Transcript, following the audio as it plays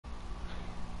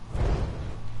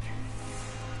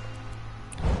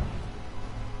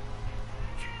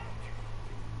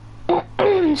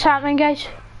What's happening, guys?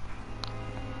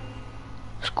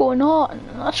 What's going on?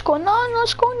 What's going on?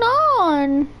 What's going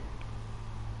on?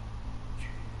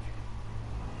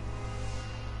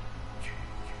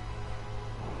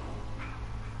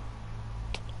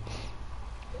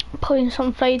 Playing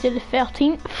some Friday the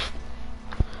 13th.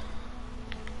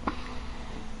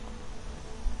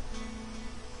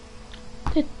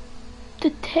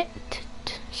 Detected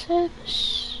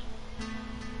service.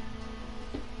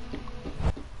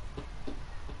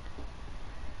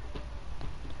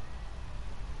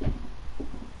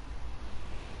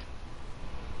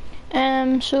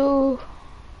 So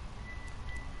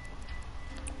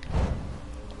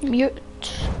mute.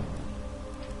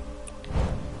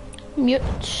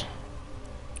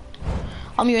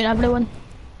 I'm muting everyone.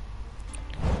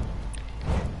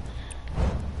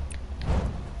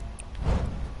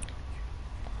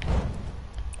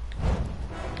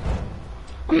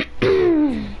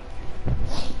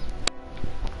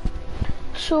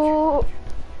 So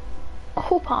I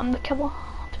hope I'm the killer,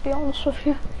 to be honest with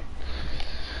you.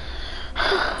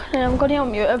 Yeah, I'm gonna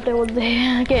unmute everyone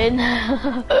there again.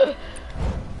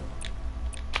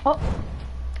 Oh.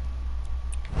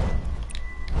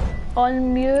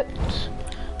 Unmute.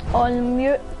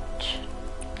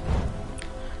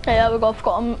 There we go, I've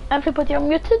got everybody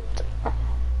unmuted.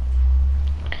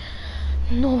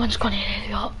 No one's gonna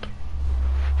hurry up.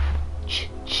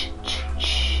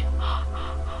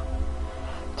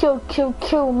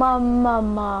 Kill my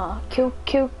mama. Kill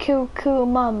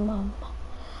my mama.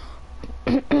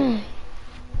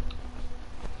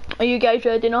 Are you guys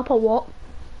ready up or what?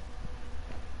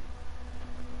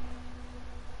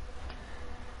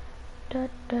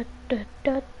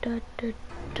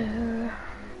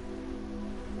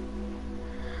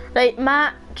 Right,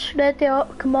 match, ready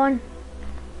up, come on.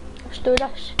 Let's do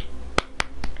this.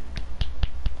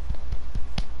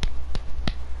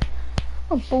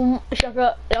 Boom,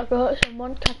 sugar,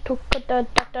 someone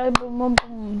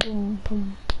boom,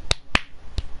 boom.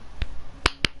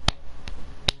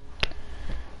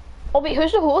 Oh wait,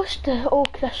 who's the host? Oh,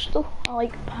 Crystal. I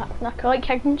like Packnick, I like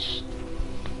Higgins.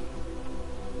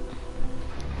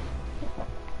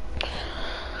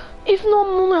 Even though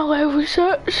I'm only a level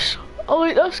 6, I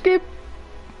like this game.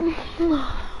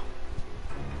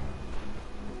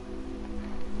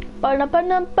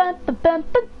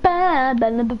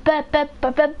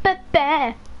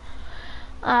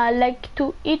 I like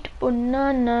to eat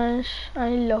bananas. I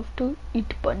love to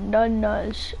eat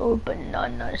bananas. Oh,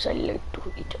 bananas, I like to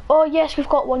eat. Oh yes, we've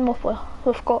got one more player.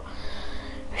 We've got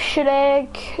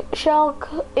Shrek,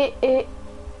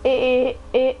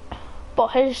 but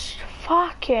his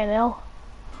fucking hell.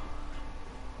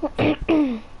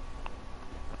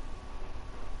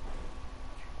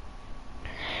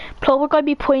 Probably gonna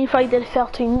be playing Friday the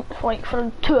 13th, like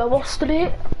for 2 hours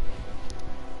straight,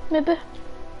 maybe.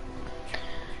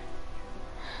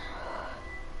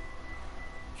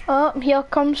 Oh, here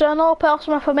comes another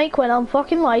person with a mic when I'm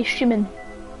fucking live streaming.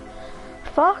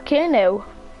 Fucking hell.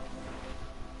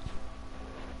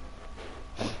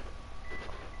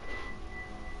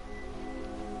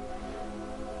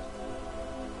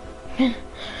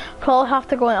 Probably have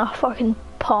to go in a fucking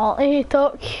party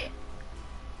talk.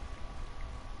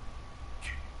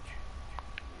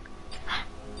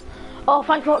 Oh,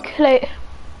 thank fuck, right.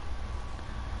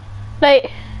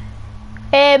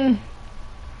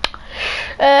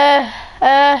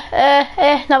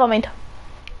 Never mind.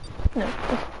 No,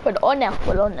 we're on now,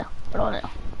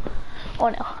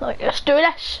 Right, let's do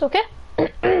this, okay?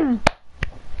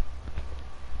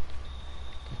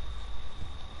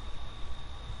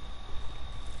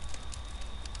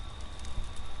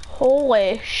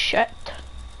 Holy shit.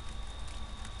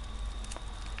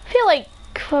 I feel like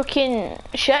fucking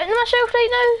shitting myself right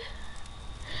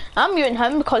now. I'm muting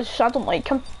him because I don't like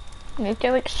him. I need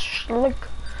to like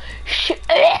shit.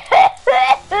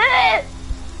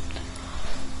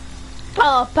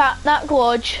 Oh, Pat, that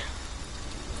glodge.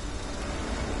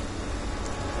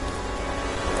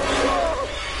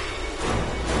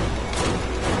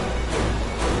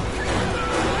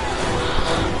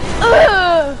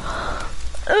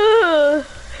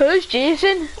 Who's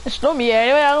Jason? It's not me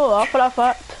anyway, I know that for a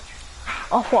fact.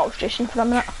 I thought it was Jason for a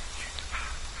minute.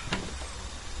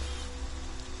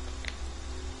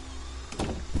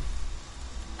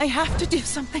 I have to do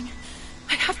something.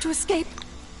 I have to escape.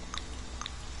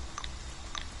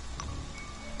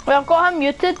 Well, I've got him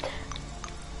muted.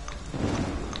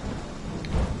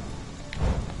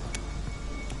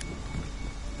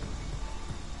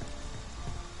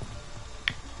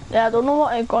 Yeah, I don't know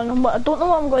what I'm going, but I don't know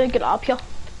what I'm going to get up here.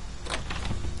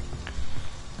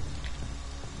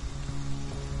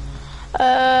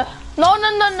 No,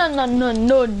 no, no, no, no, no,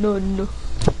 no, no, no.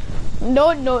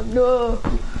 No, no, no.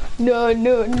 No,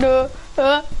 no, no.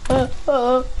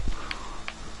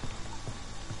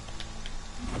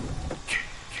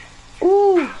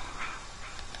 Ooh.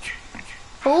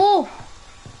 Oh.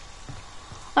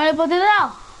 Anybody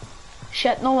there?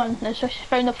 Shit, no one. It's just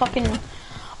found a fucking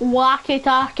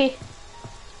wacky-tacky.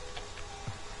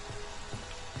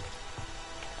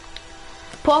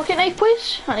 Pocket knife,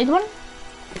 please. I need one.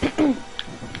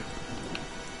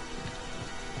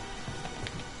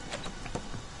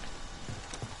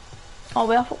 Oh,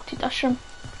 where the fuck did this from?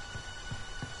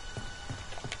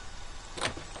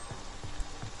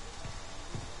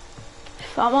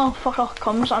 If that motherfucker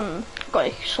comes, I'm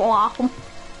gonna slap him.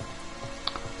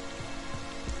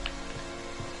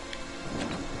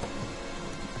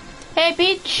 Hey,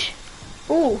 bitch!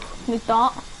 Ooh, need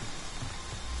that.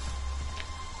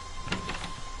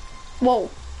 Whoa.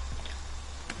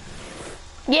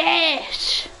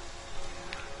 Yes!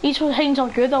 These things are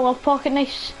good, I love pocket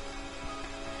knives.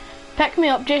 Pick me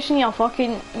up, Jason, you're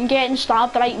fucking getting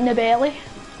stabbed right in the belly.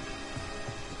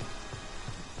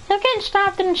 You're getting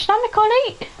stabbed in the stomach,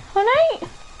 alright? Alright?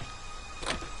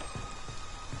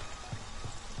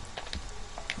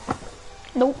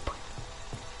 Nope.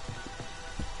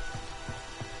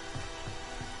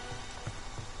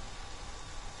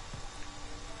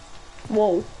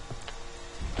 Whoa.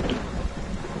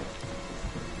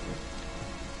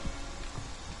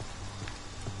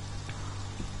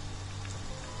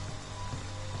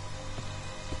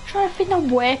 Trying to find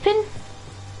a weapon.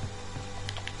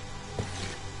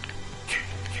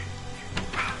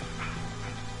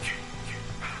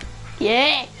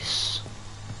 Yes.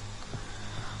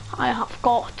 I have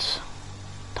got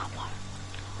that one.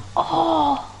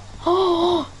 Oh,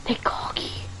 oh, the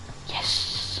corgi.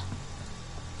 Yes.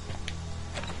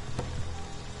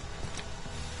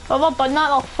 Have I done that?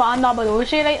 I'll fan that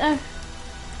Barossi right now.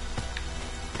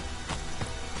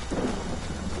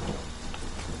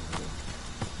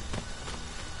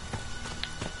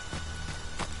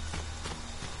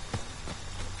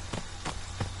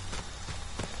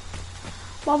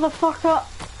 Motherfucker.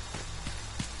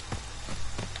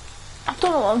 I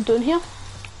don't know what I'm doing here.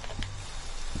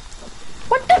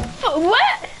 What the fuck?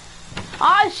 What?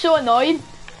 Ah, it's so annoying.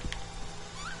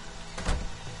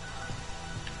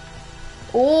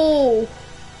 Oh.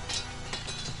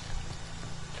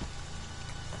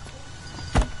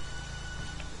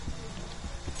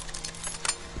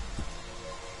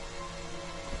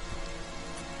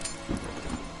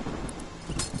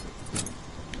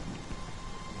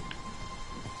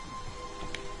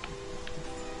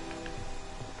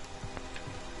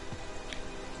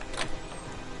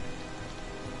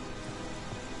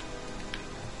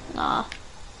 Nah.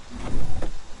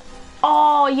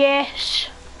 Oh, yes.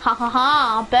 Ha ha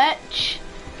ha, bitch.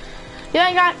 You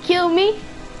ain't gonna kill me,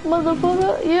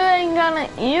 motherfucker.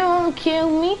 You won't kill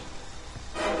me.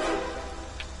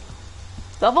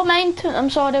 Never mind. I'm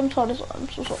sorry, I'm so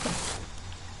sorry.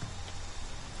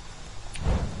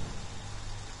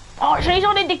 Oh, she's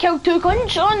already killed 2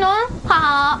 cunts. Oh no. Ha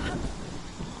ha.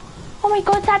 Oh my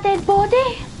god, that dead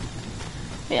body.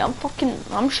 Yeah, I'm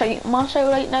shitting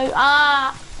myself right now.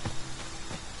 Ah.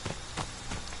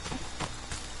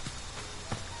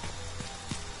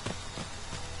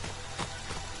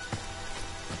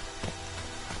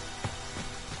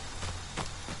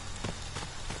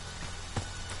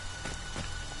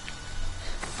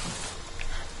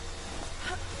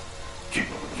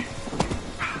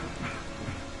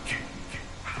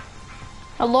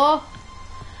 Hello?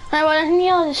 Anyone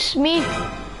here? It's me.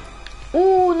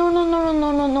 Oh, no, no, no, no,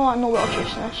 no, no, no, I know what I'm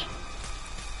chasing this.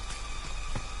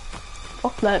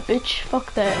 Fuck that, bitch.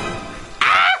 Fuck that.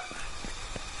 Ah!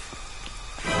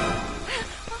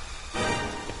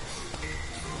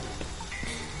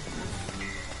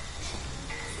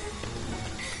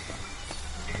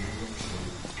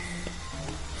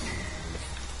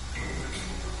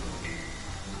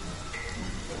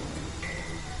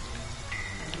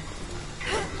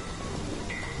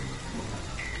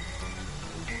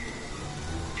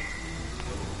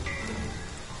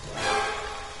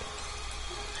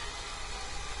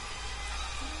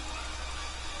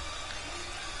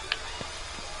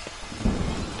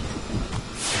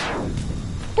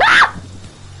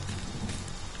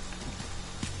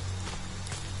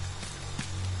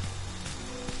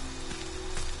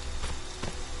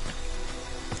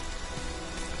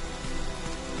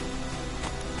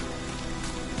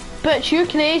 Bitch, you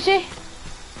crazy?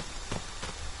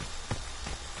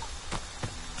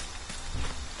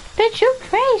 Bitch, you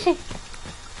crazy?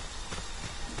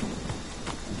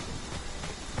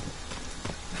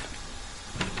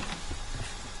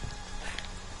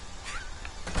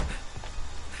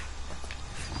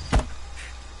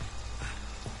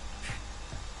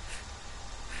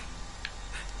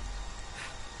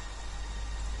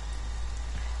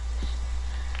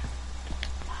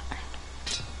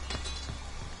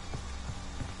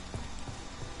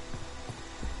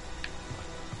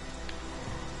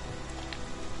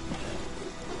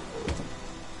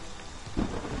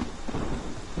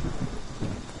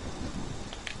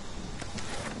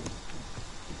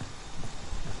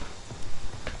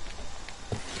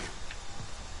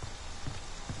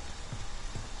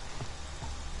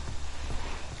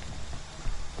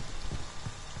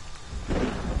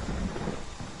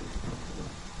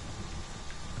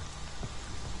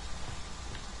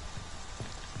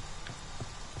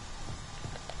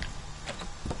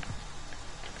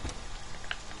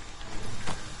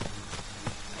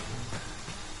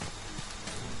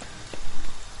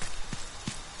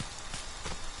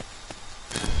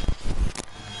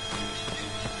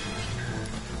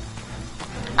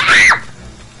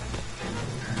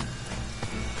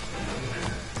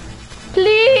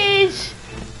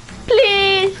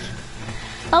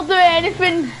 I'll do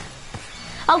anything.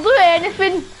 I'll do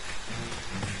anything.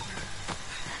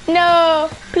 No,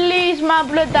 please, my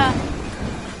brother.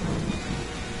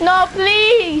 No,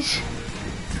 please.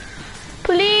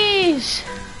 Please.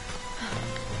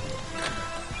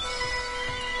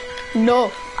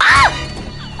 No. Ah!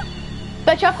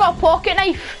 Bitch, I've got a pocket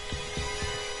knife.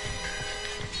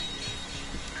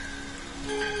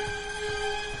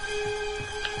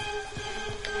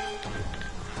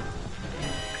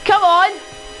 Come on.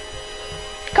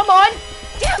 Come on.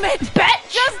 Damn it!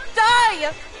 Bitch. Just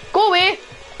die! Go away.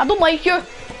 I don't like you.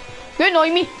 You annoy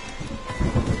me.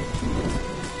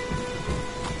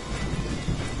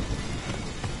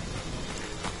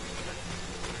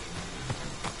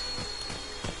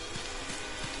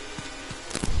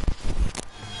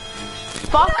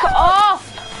 Fuck off!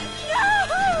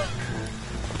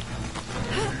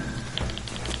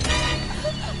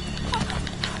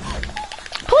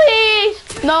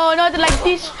 Please! No, not like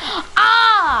this.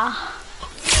 Ah!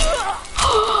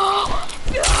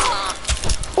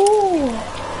 Ooh.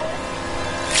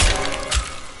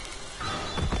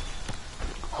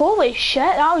 Holy shit,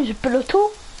 that was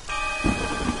brutal.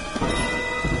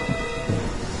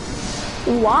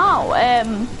 Wow,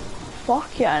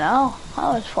 fuck yeah, now.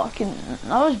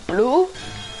 That was blue.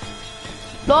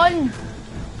 Run!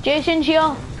 Jason's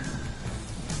here.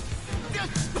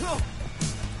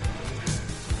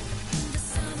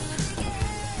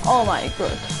 Oh my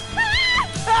god.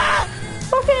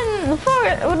 Fucking,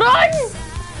 run!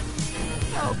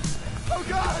 Oh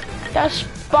god! That's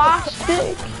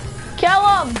spastic. Kill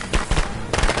him!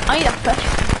 I need a fish.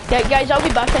 Yeah, guys, I'll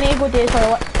be back. I need to go to the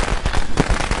toilet.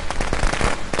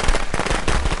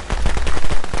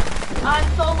 I'm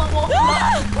so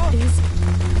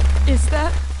Is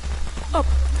that... Oh.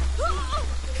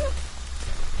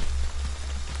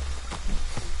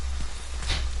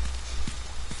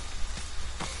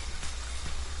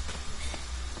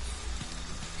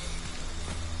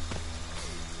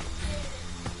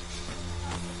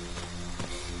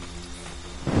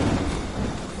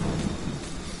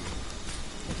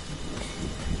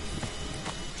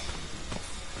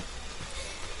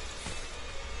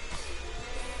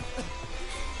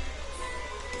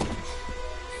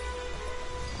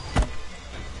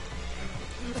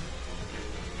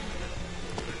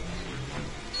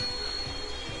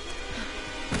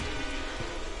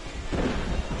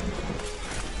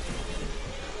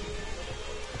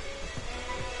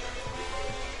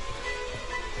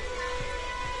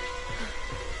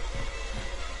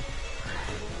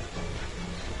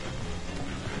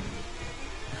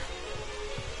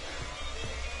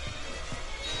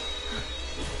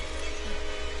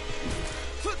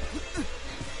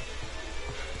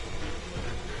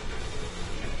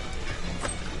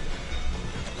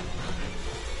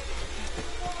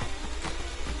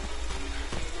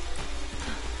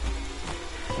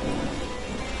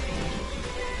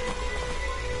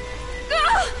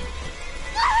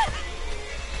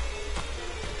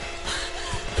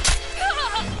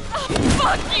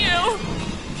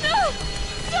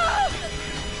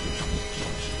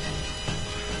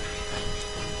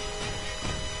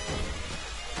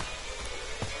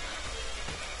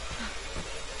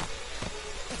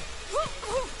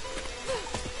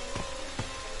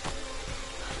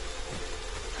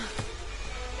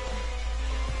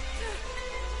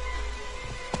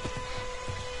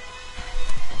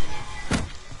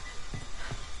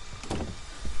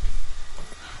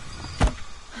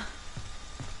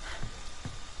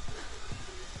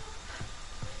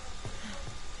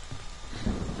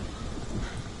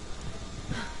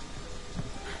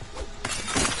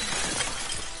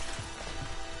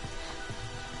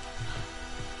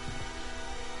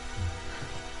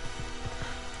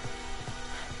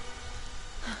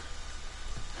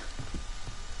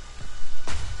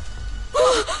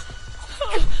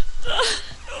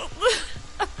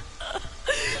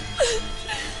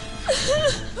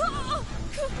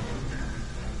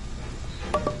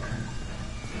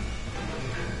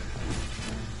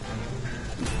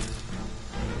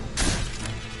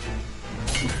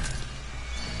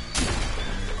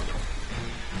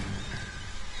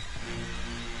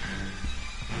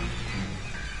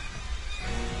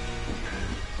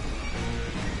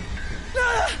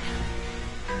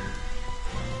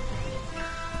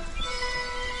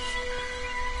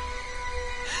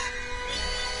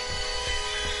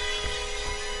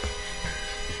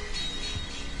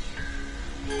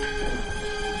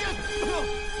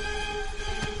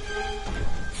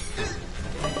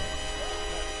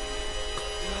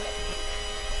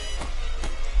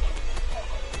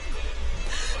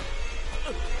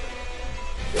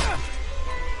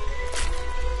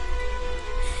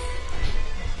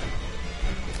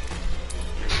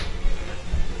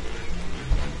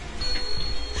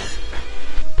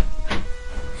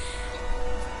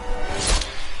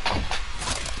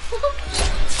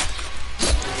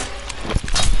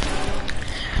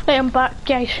 Right, I'm back,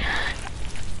 guys.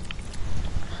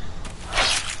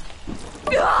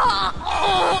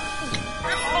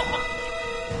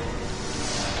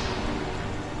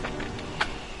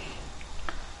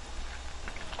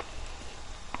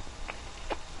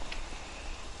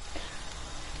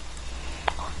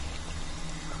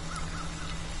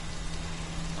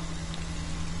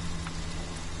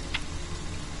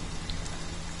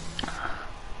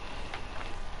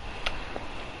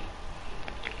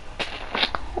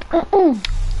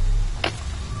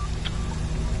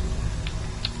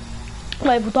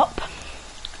 Leveled up.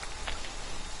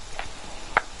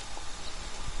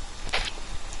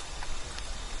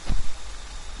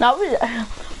 That was it.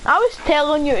 I was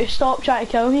telling you to stop trying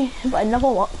to kill me, but it never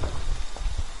worked.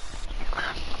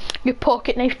 You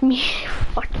pocket knifed me.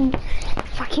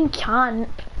 fucking can't.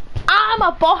 I'm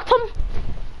a bottom.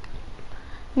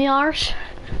 Me arse.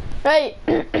 Right.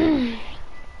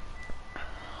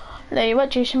 Right, what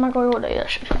Jason am I going to do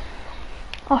this?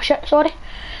 Oh shit, sorry.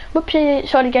 Whoopsie,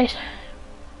 sorry guys.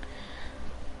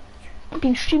 I've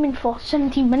been streaming for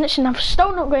 17 minutes and I've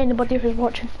still not got anybody who's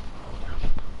watching.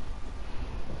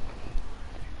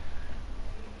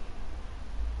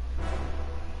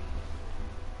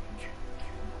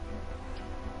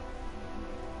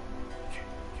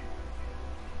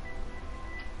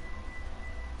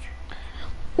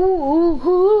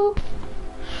 Ooh.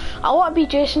 I want to be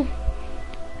Jason.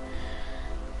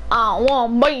 I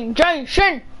want to be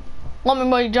Jason. Let me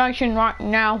be Jason right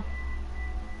now.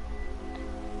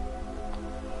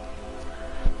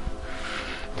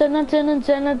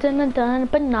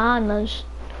 Bananas.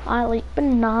 I like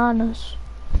bananas.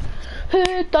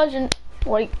 Who doesn't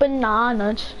like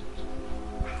bananas?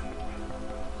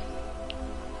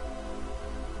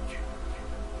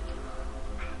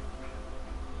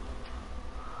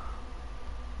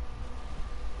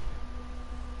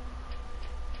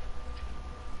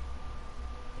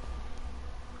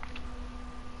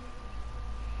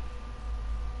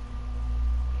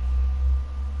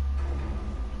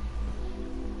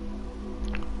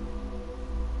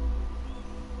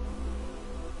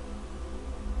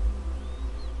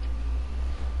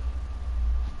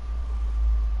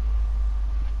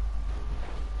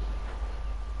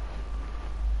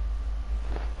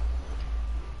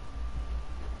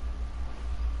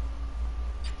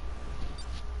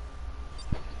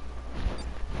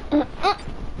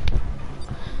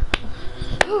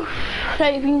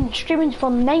 Right, I've been streaming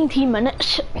for 19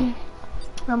 minutes.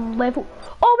 I'm level.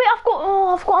 Oh wait, I've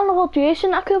got another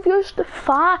Jason. I could have used the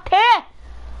fatty.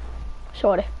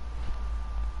 Sorry.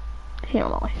 Here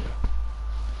am I.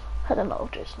 Had another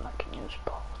Jason I can use,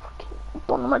 but I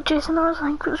don't know what Jason is. I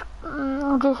think it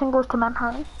was Jason Goes to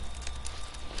Manhattan.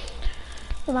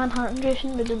 The Manhattan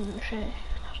Jason, we didn't say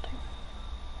last time.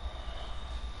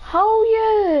 How are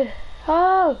you?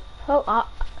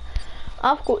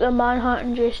 I've got the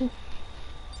Manhattan Jason.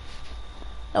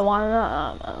 The one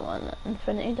that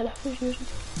Infinity Drift was using.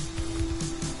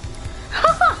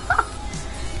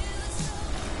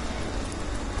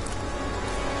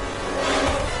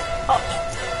 Oh,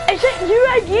 is it you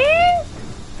again?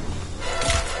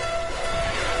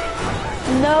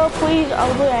 No, please,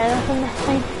 I'll do anything this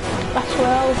time. I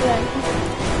swear I'll do anything.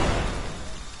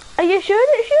 Are you sure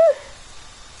it's you?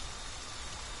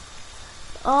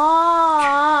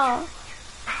 Ah.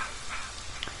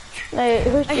 Right,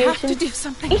 who's Jason? I have to do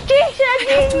something. It's Jason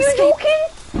again, you joking?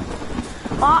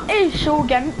 That is so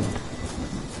gimp.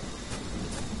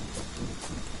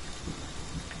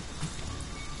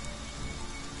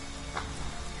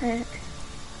 Right.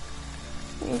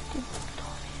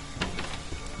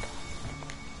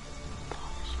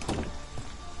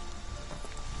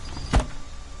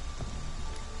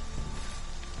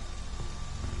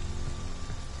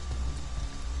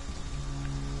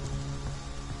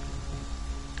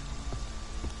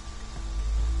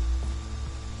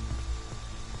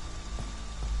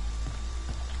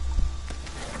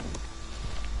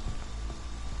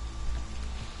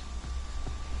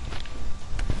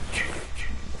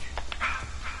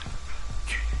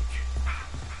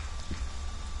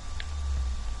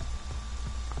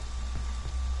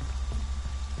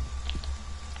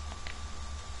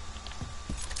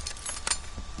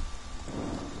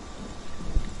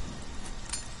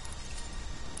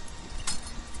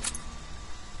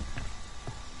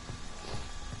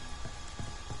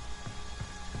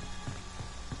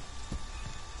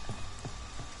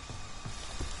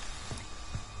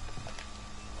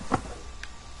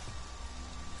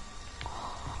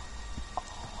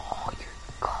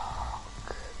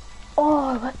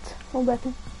 Oh, what? No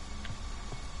weapon.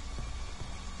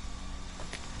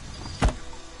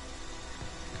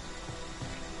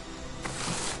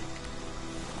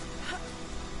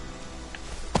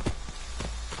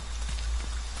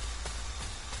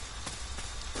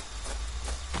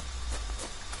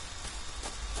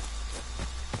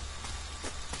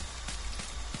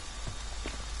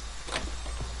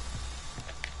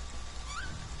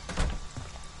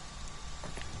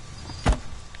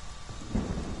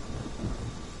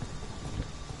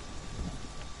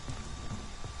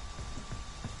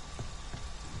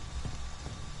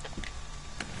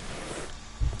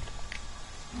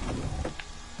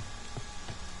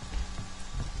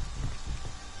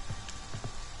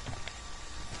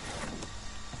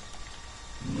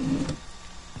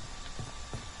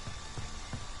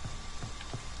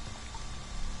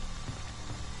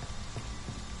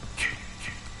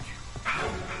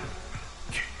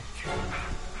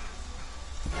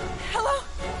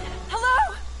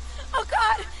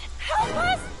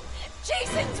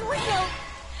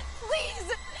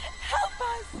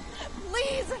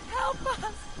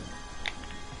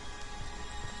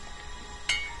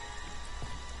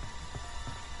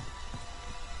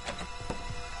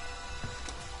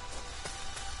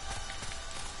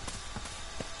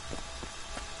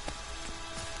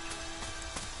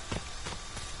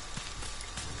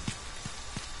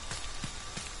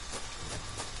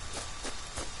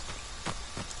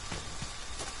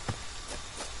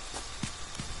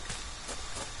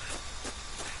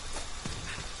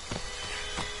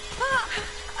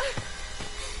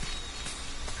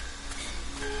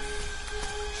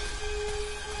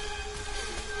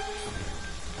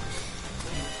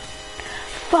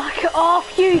 Fuck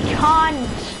off, you can't.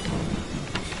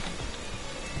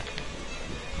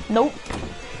 Nope.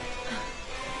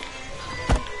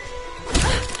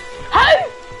 How?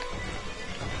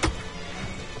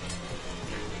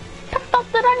 Picked up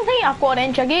the wrong thing. I've got to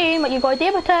enter a game. What you got to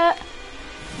do with it?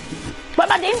 What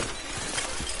am I doing?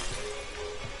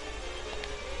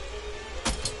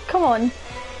 Come on.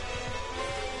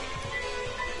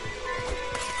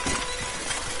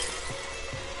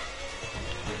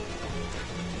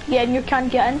 Yeah, and you can't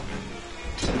get in.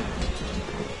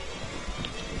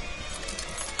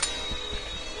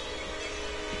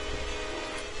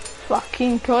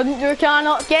 Fucking cunt, you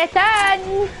cannot get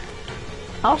in!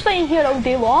 I'll stay in here all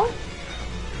day long.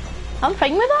 I'm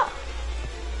fine with that.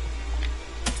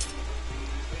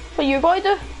 What you gotta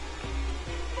do?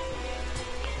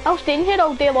 I'll stay in here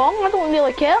all day long, I don't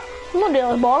really care. I'm not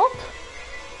really bothered.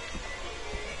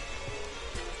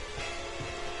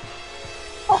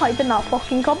 I'll hide in that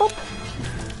fucking cupboard.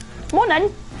 Come on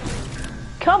in.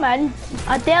 Come in.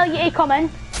 I dare you to come in.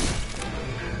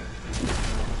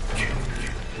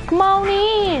 Come on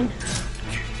in.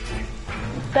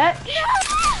 Bitch.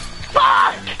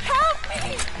 Fuck! Help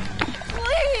me!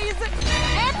 Please!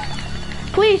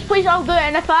 Please, please, I'll do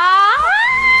anything.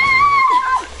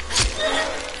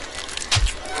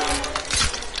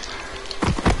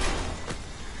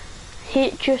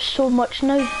 Hate you so much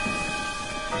now.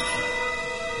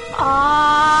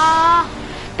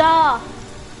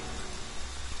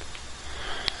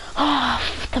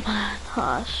 The man.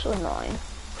 That's so annoying.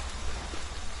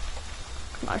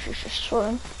 Now she's just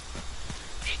throwing.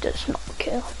 She does not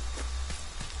care.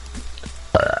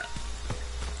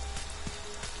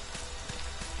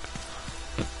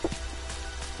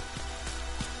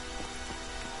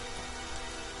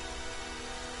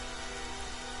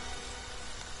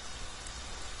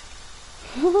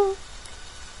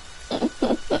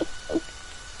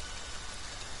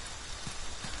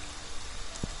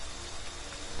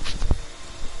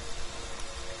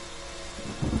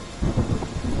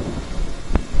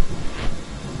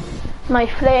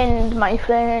 My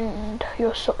friend,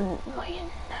 you're so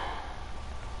annoying.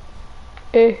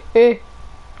 Eh.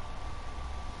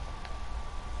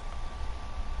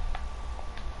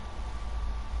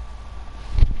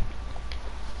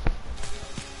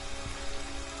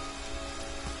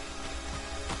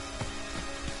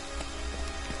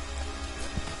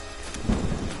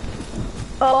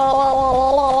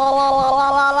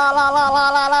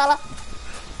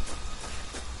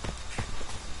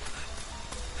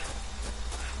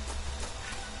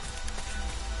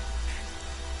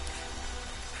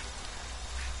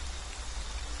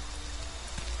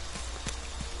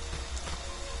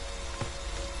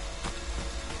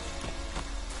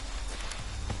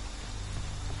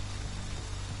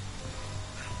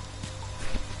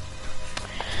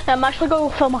 I'm actually going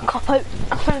to fill my cup out.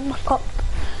 I found my cup.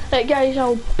 Right guys,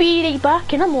 I'll be right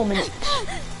back in a moment.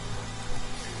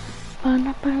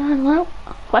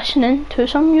 Listening to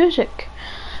some music.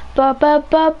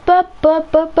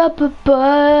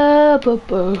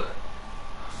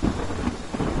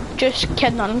 Just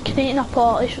kidding, I'm creating a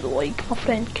party so like my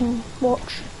friend can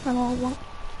watch and all that.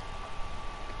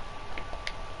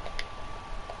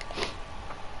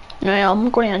 Right, I'm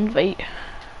going to invite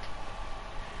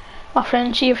my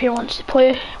friend, see if he wants to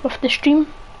play with the stream.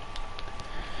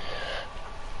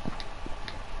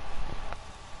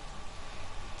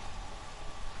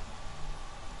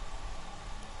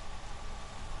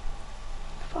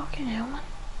 Fucking hell, man.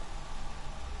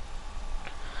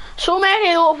 So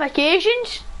many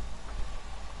notifications.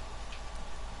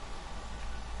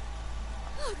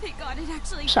 Oh, thank God it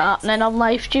actually What's happening? I'm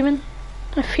live streaming.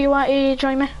 If you want to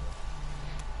join me.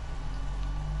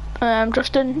 I'm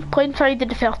just playing Friday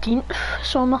the 13th,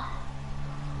 summer.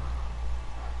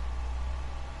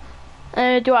 Do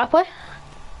you want to play?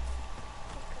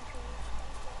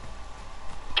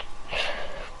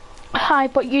 Hi,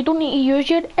 but you don't need to use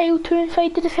your L2 in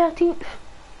Friday the 13th.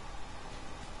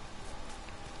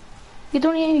 You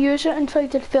don't need to use it in Friday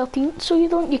the 13th, so you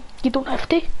don't have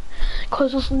to.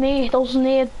 Cause there's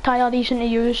no entire reason to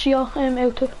use your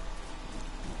L2.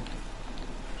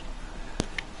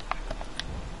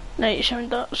 Right, so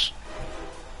that's...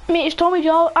 Mate, it's Tommy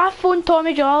Jarvis. I phoned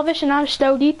Tommy Jarvis and I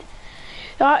still did.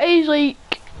 That is like...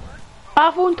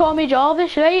 I phoned Tommy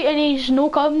Jarvis, right, and he's no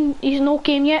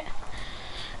came yet.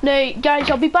 Now, guys,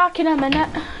 I'll be back in a minute.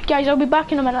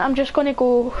 I'm just gonna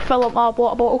go fill up my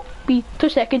water bottle. Be 2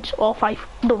 seconds or 5,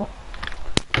 I don't know.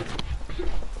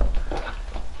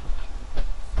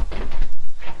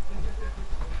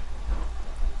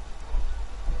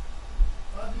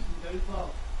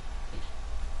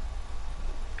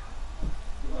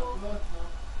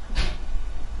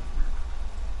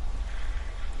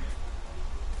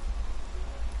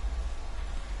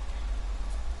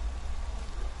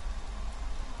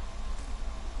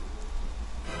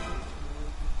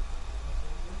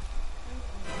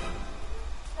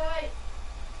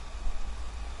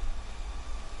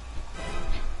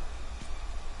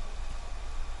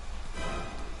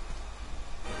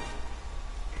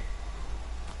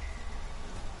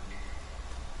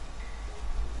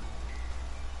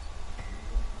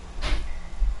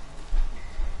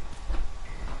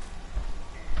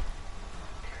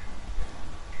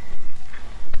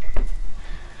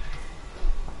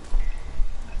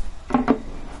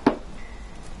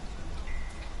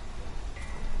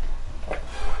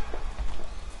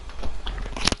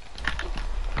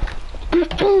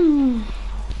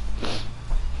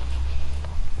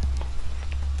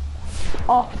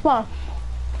 off, man.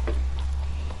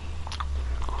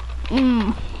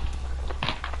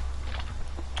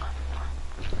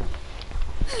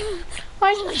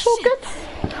 Why is it so good?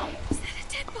 Is that a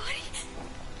dead body?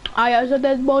 Aye, it's a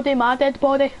dead body, my dead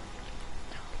body.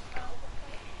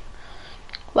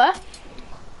 What?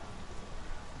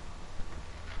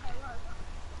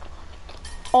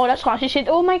 Oh, that's what she said.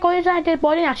 Oh my god, is that a dead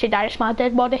body? And I said, that is my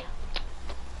dead body.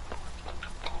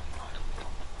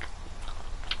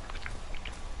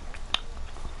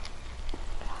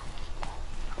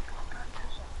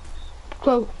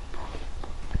 Cool.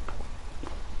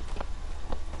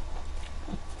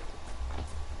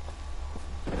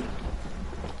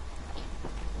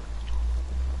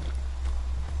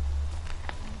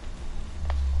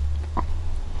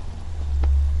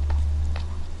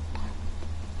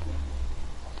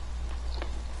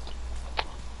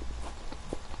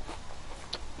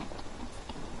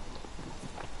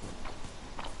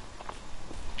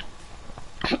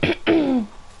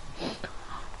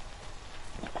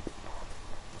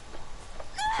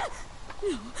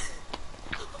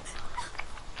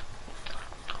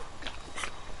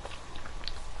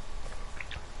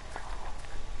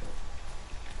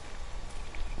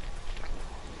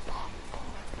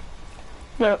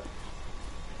 No.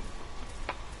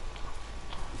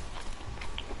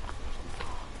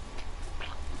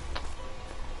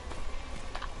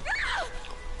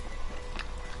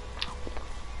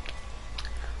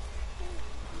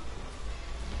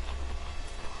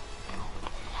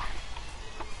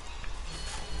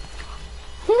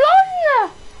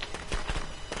 Run!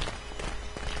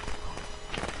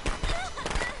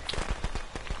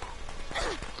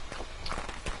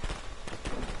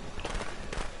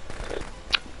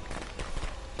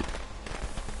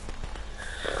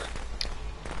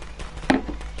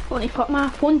 Only put my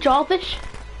phone Jarvis.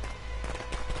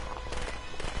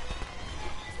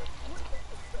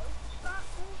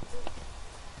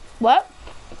 What?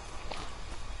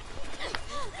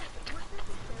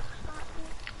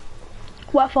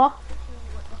 What for?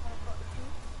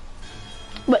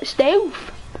 What stealth?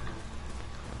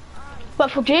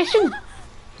 What for Jason?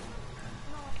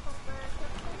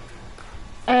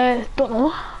 Don't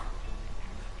know.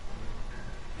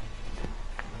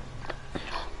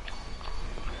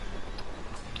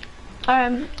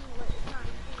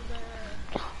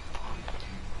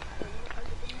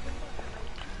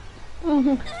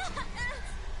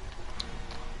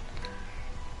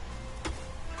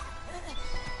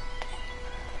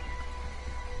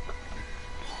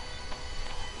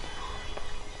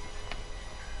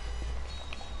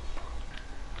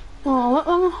 Oh, what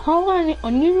one? How many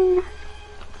onion?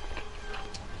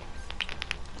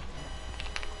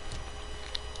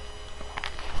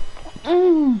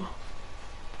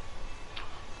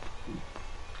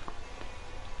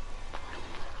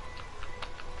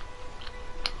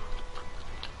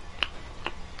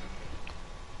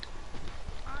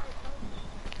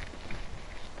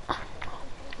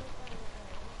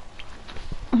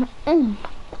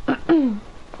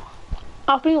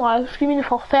 I've been live streaming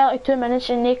for 32 minutes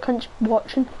and they couldn't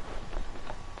watching.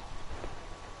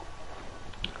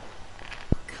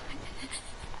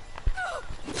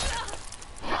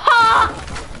 Ha!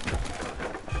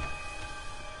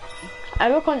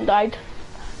 Everyone died.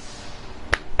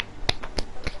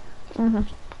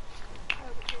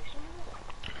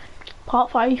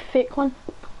 Part 5, fake one.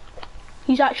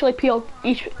 He's actually pure.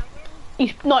 He's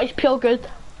not. He's pure good.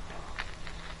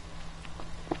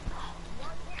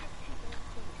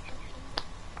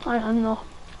 I don't know.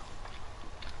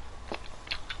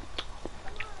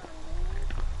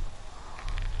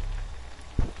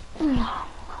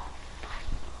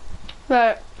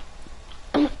 Right.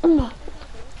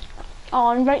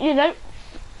 I'll invite you out.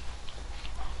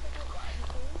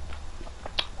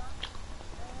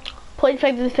 Playing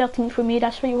Friday the 13th for me,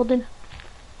 that's what you're doing.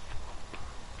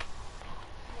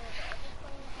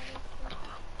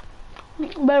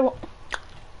 Well,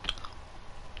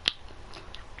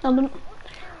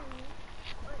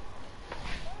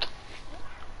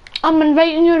 I'm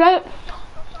inviting you out.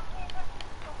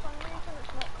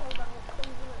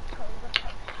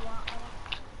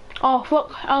 Oh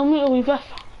fuck, I'll need to leave this.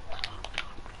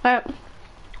 Right.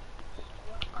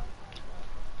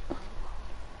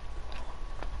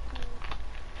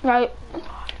 Right.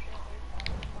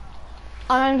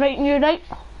 I'm inviting you out.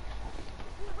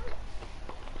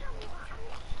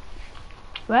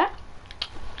 Where?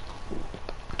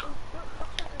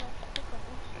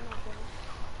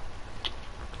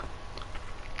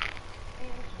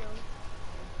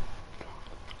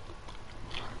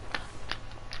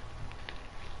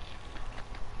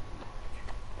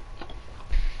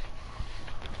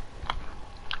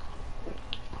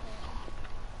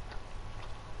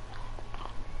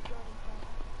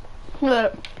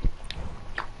 Look.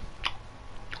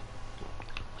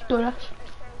 Let's do this.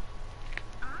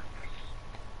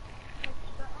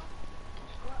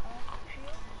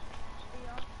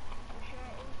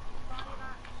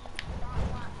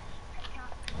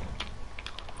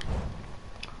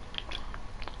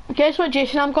 Guess what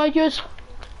Jason I'm going to use?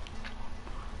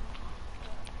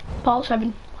 Part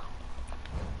 7.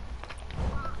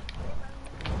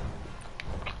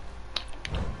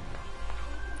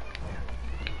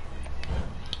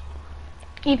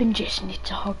 Even Jason needs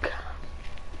a hug.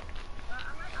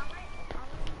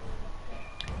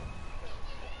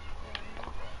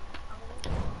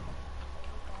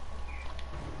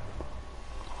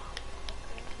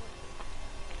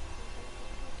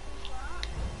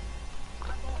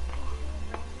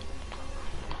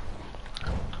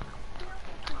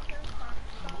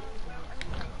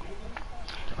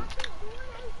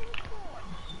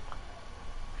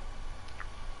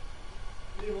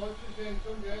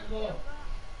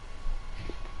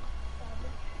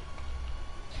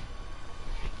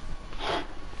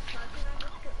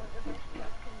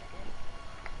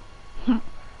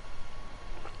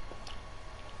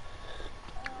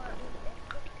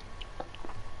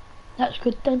 That's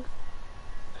good then.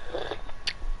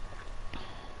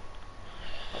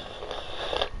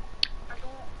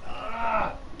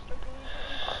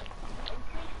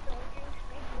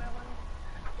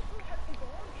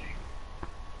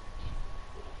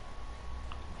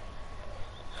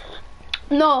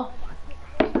 No.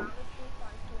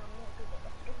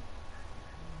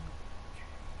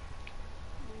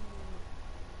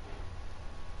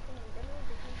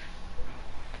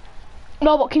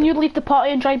 No, but can you leave the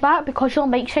party and drive back because your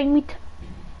mic's weed?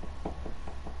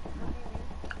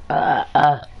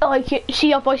 Like, see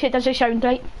your voice, it doesn't sound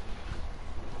right.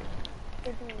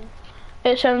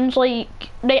 It sounds like...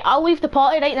 Right, I'll leave the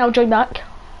party right and I'll join back.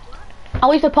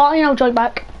 I'll leave the party and I'll join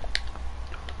back.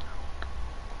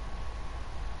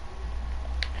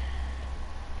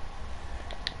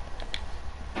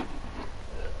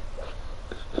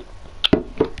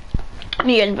 I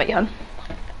need to invite him.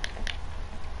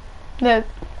 No.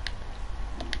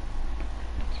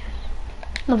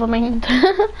 Never mind.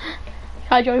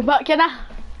 I join back, can I?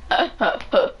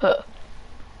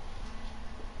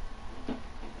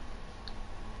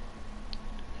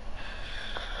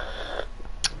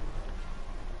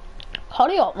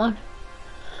 Hurry up, man.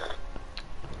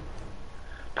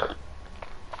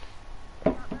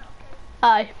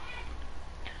 Aye.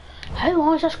 How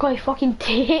long is this going to fucking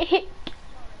take?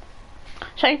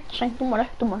 Sign, don't worry,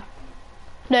 don't worry.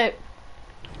 No.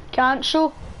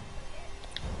 Cancel.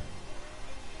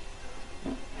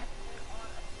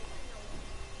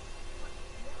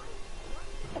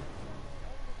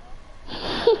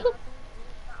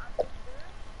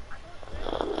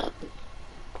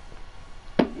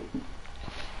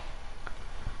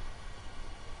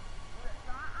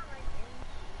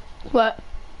 What?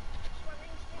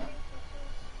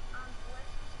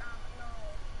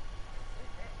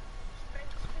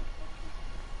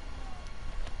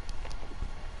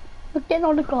 We're getting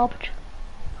all the garbage.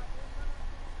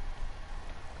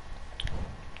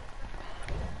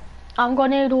 I'm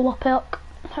gonna roll a perk.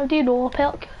 How do you roll a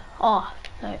perk? Oh,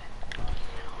 no.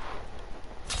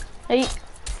 Right.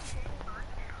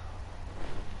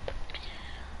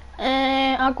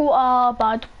 I got a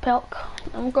bad perk.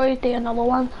 I'm going to do another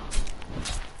one.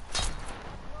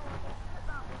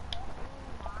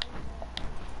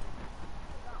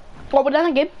 What, we're in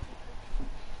a game?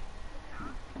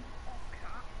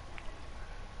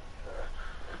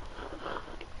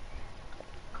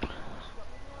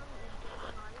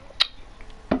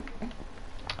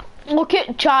 Look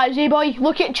at Chazzy boy,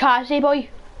 look at Chazzy boy.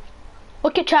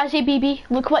 Look at Chazzy BB,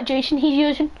 look what Jason he's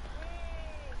using.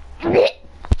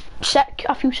 Sick,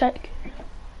 I feel sick.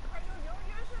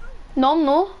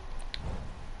 No.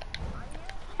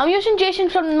 I'm using Jason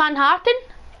from Manhattan.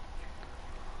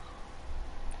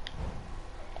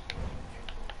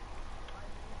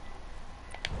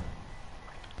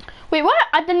 Wait, what?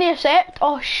 I didn't accept.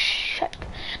 Oh shit.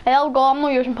 I'll go, I'm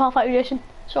not using Perfect Jason.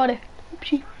 Sorry.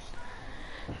 Oopsie.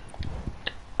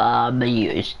 I'm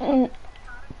using...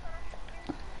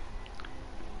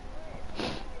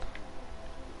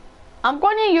 I'm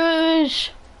gonna use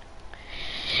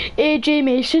AJ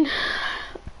Mason.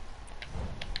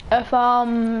 If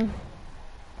I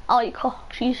like her,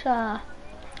 she's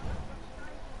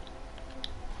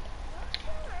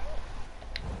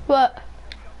what?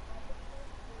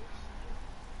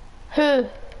 Who?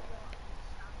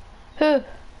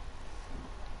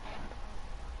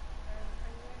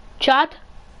 Chad?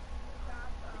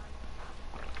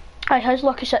 Aye, his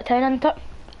luck is at 10, isn't it?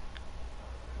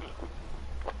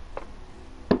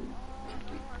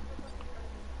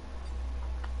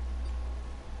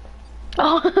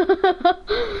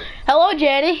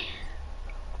 Jerry.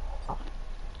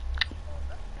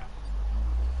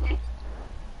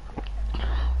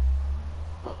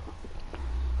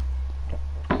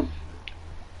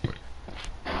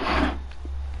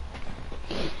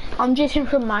 I'm Jason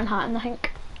from Manhattan, I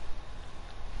think.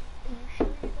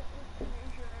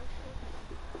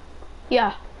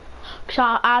 Yeah. Cause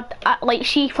I like,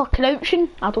 see for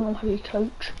crouching, I don't know how you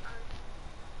crouch.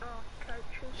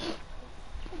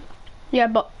 Yeah,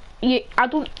 but I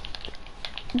don't.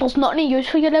 There's not any use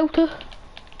for your L2.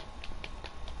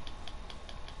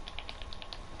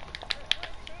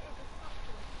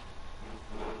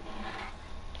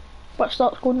 What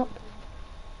starts going up?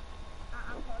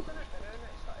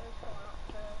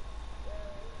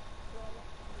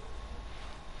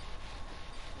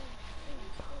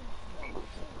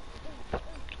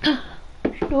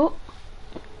 No.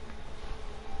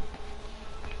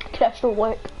 Crystal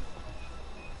Lake.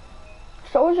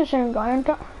 It's always the same guy, isn't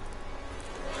it?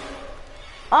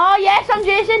 Oh yes, I'm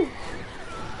Jason.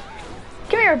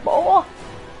 Come here, boy.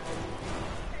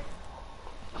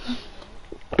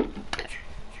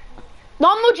 No,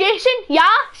 I'm not Jason.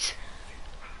 Yes.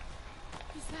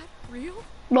 Is that real?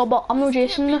 No, but I'm not This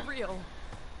Jason. can't be real.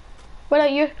 Where are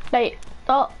you? Right.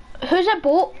 Who's that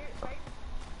boat?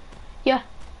 Yeah.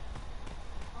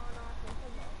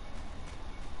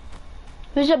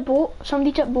 Who's that boat?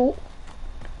 Somebody's at boat.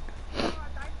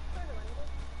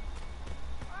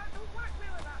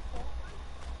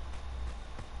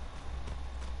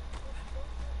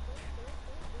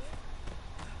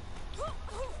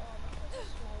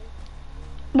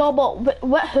 No, but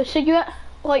what house are you at?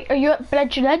 Like, are you at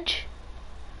Bridge Ridge?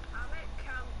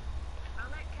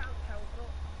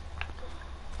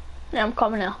 Yeah, I'm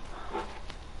coming now.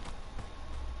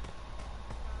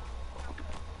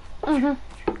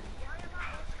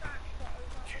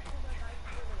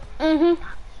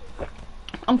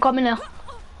 I'm coming now.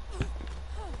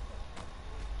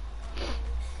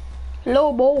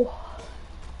 Lobo.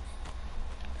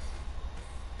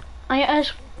 I it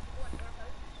is.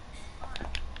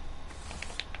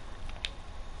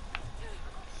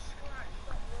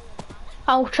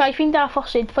 I'll try find a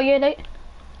first aid for you, right?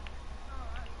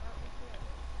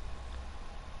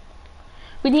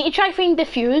 We need to try find the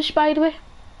fuse, by the way.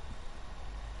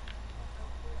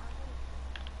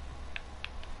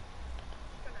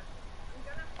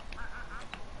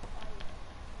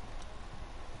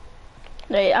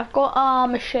 Right, I've got a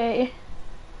machete.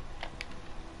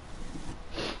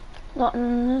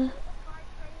 Nothing.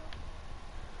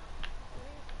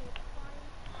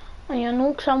 And you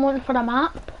know, cause I'm looking for a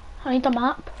map. I need a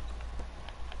map.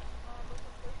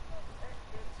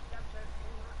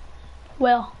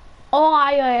 Well,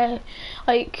 oh,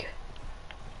 like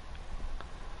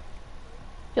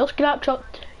your scrap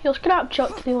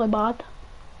chucked really bad.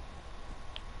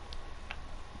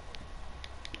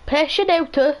 Press your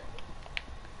L2.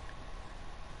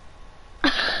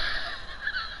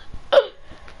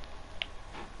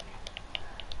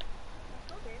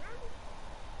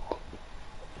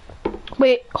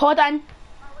 Wait, hold on.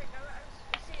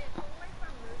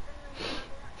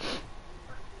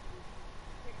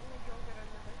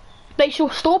 Right, so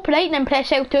stop right and then press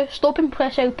L2. Stop and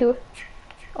press L2.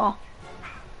 Oh.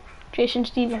 Jason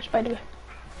Stevens, by the way.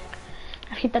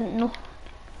 If you didn't know.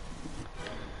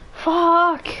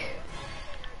 Fuck.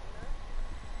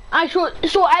 Aye, so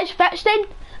it's fixed then?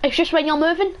 It's just when you're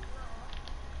moving?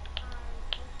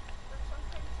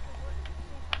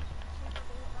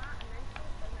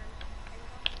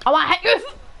 I want to hit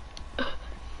you!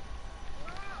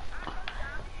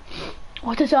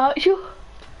 What does that hurt you?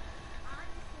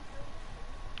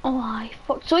 Oh, aye,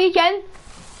 fuck. So you can?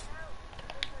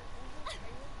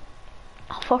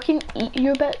 I'll fucking eat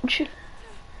you, bitch.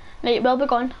 Right, we'll be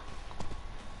gone.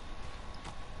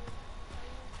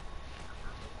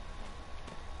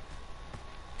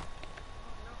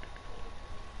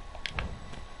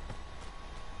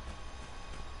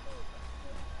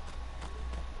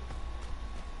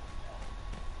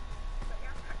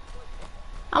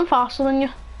 I'm faster than you.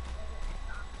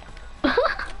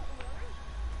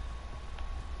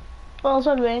 There's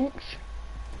a wrench.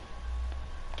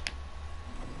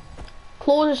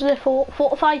 Close the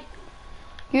fortify.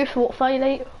 You fortify,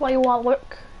 right? While I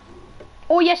look.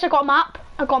 Oh yes, I got a map.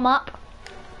 I got a map.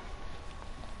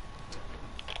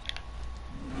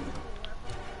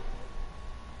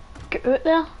 Get out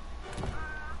there.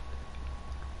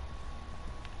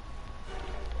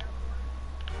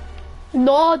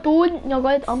 No, don't. You're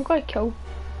good. I'm gonna kill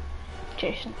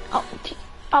Jason. Oh,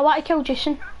 I want to kill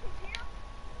Jason.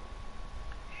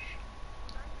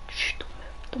 Shh,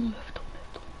 don't move.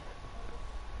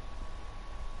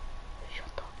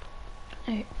 Shut up.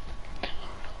 Right.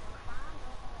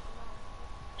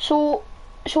 So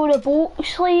the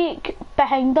boat's like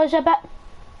behind us a bit.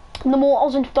 The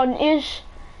motor's in front of us.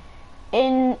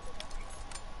 And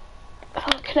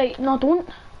fuck, right, no, don't.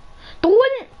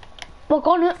 We're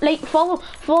gonna like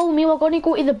follow me. We're gonna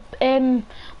go to the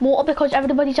motor because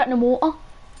everybody's at the motor.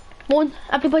 Come on,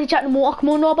 everybody's at the motor. Come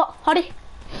on, Robert, hurry.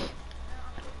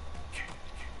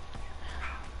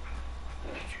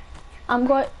 I'm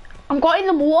going in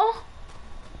the motor.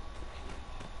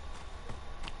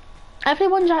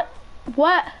 Everyone's at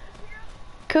what?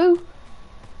 Cool.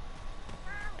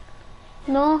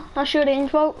 No, that's your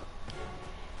range fault.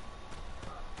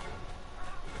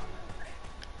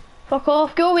 Fuck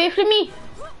off, go away from me.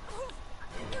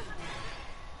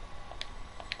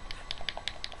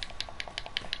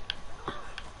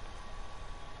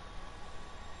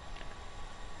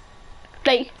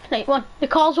 Right, one. The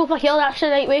car's over here, that's the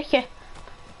right way, okay.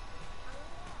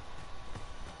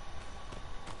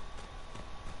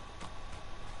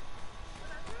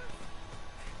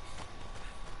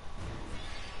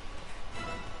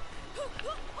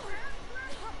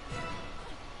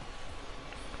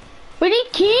 We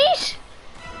need keys!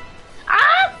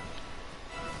 Ah!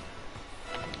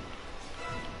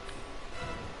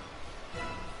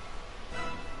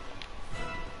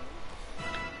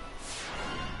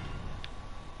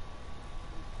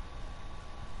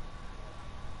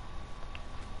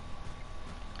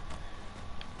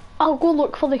 I'll go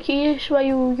look for the keys while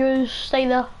you stay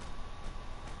there.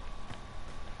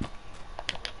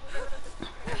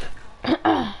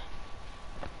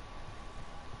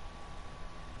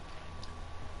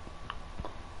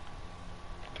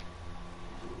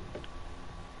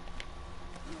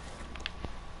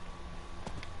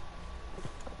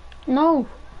 No,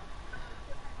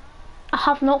 I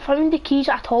have not found the keys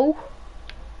at all.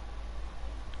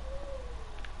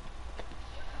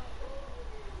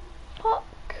 Fuck.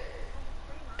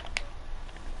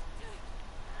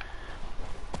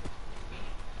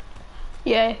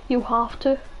 Yeah, you have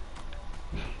to.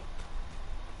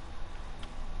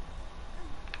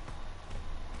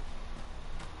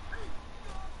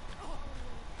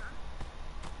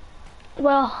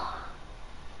 Well,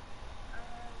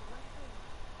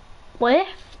 left?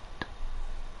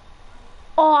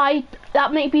 Oh,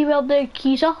 that might be where the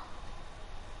keys are.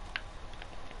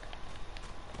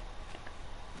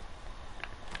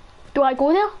 Do I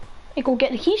go there and go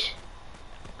get the keys?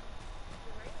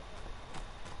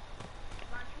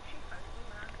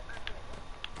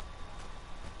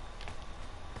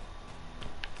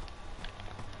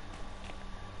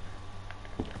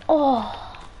 Oh.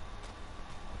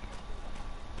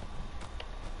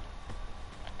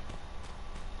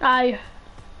 Aye.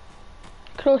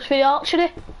 Close for the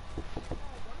archery.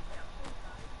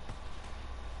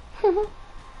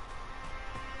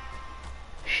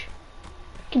 Shh.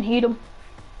 Can hear them.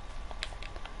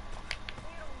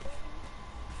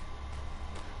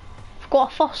 I've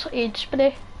got a first aid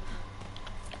spray.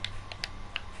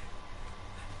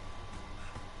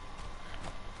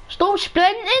 Stop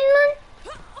sprinting,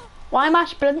 man. Why am I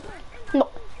sprinting?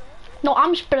 No,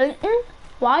 I'm sprinting.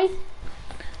 Why?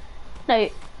 Now.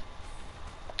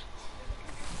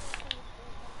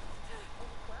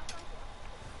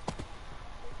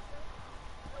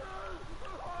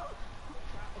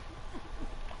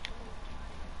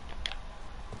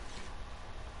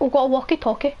 We've got a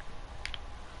walkie-talkie.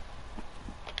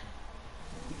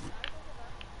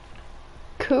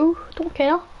 Cool, don't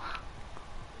care.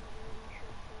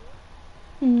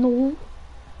 No.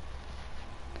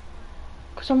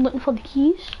 Because I'm looking for the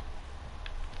keys.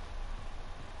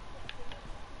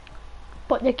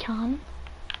 But they can.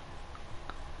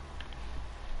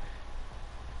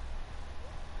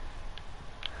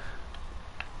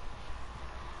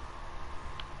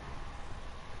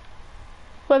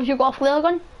 Where have you got a flare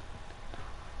gun?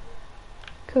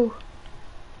 Cool.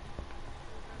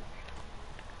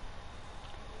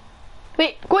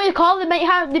 Wait, go to the car. They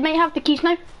might have the keys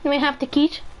now. They might have the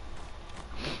keys.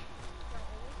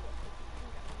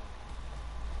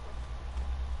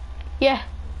 Yeah.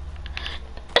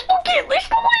 It's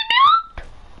not lighting me up.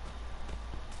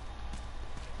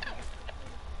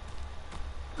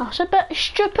 That's a bit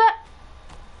stupid.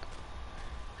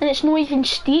 And it's not even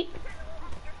steep.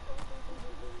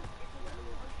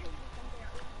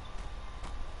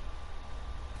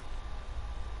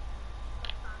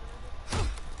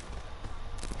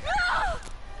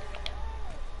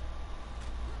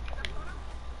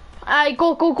 Aye,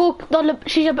 go.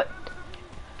 She's a bit.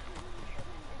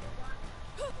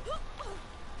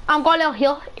 I'm going out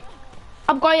here.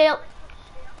 I'm going out.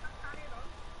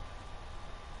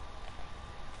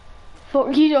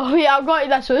 Fuck you, wait, I'm going to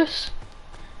this house.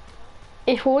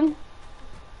 A phone.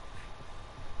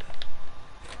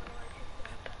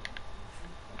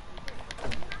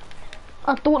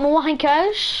 I don't know, I think it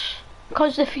is.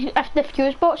 Because if the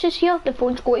fuse box is here, the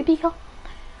phone's got to be here.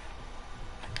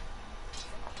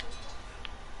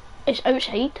 It's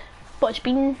outside, but it's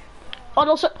been... Oh,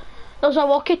 there's a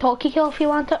walkie-talkie here if you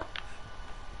want it.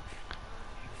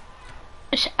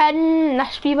 It's in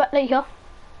this wee bit right here,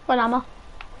 where am I?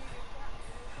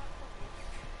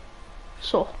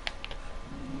 So.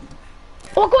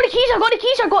 Oh, I got the keys, I got the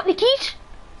keys, I got the keys!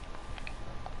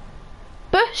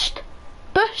 Boost!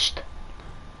 Boost!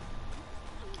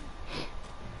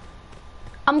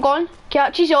 I'm gone.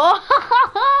 Catches all.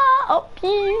 Oh,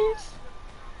 please.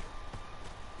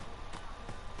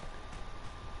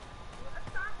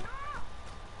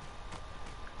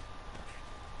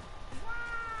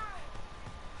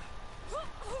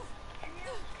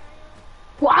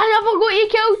 What? I never got you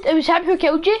killed. It was him who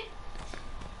killed you.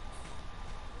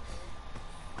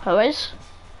 Who is?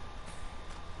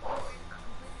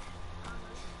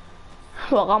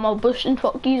 Well, I'm all boosting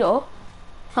fuck these all.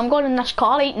 I'm going in this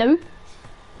car right now.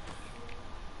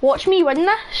 Watch me win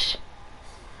this.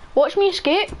 Watch me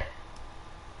escape.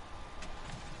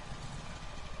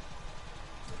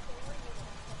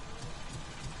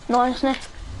 No, it's not.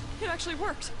 It actually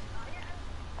worked.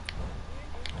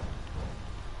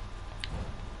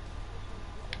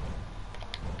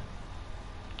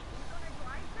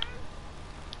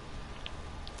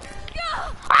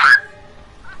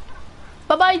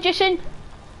 Bye bye, Jason.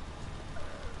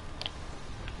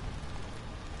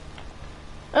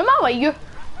 Am I with you?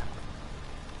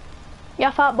 Yeah,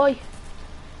 fat boy.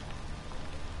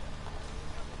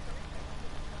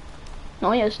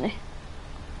 No, he isn't.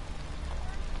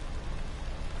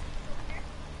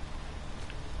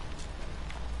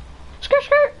 Skirt,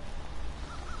 skirt.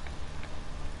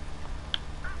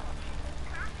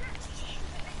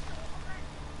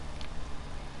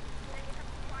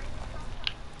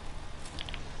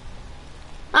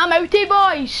 I'm outie,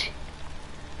 boys.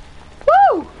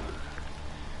 Woo!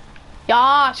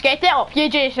 Yes, get it up, you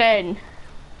Jason.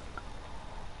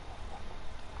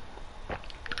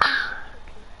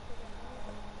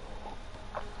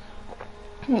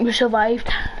 We survived.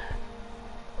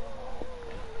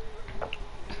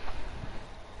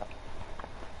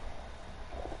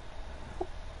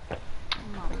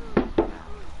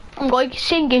 I'm going to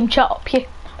sing game chat up here.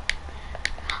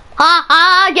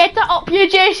 Get it up you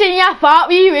Jason, you fat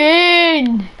wee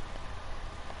win.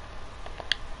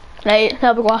 Right,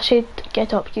 there we go, I said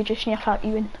get up you Jason, you fat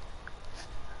wee win.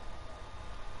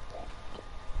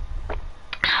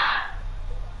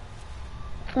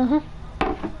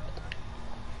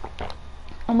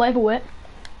 I'm level it.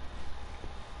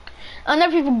 I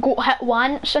never even got hit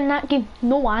once in that game,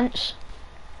 no once.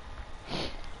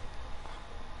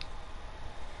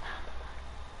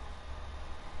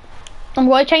 I'm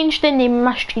going to change the name of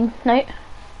my stream now.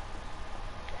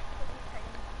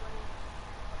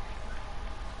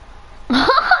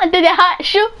 Did it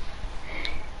hatch you?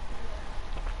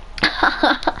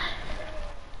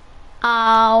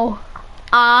 Ow.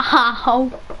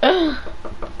 Ow.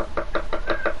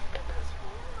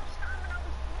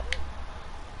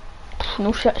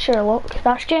 No shit, Sherlock.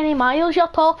 That's Jenny Miles you're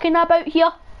talking about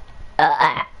here.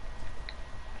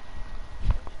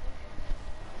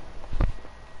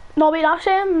 No, wait, that's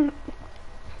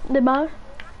the man.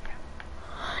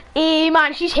 Hey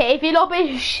man, she's heavy,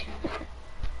 rubbish.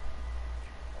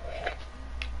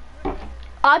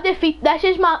 I defeat. This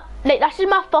is my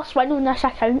first win on this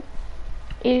account.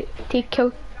 Take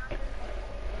kill.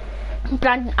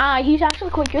 Brandon. He's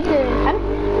actually quite good.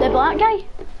 Him, the black guy.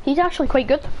 He's actually quite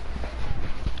good.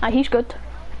 He's good.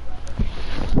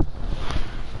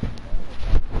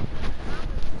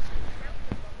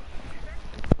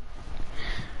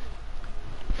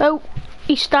 Well,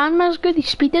 his stamina is good, his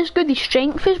speed is good, his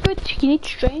strength is good. You need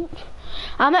strength.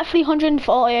 I'm at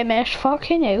 340 ms.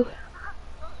 Fucking hell.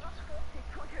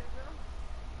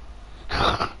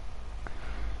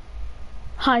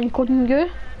 Hi, couldn't go.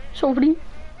 Sorry.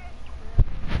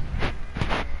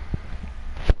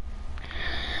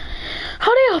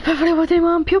 Hurry up, everybody,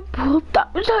 man. People,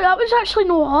 that was actually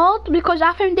no hard because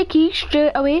I found the key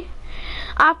straight away.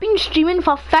 I've been streaming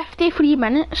for 53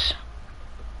 minutes.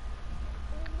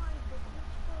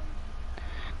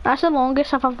 That's the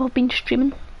longest I've ever been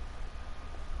streaming.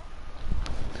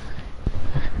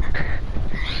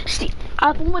 See,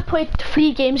 I've only played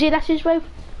 3 games of this as well.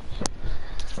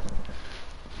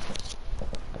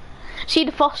 See,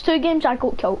 the first 2 games I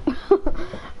got killed.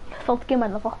 Third game I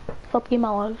never. Third game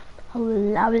I lived. I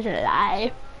was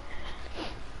alive.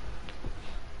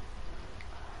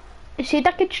 I said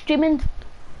I could stream in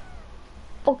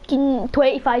fucking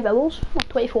 25 hours, or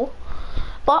 24.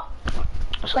 But,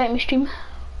 just let me stream.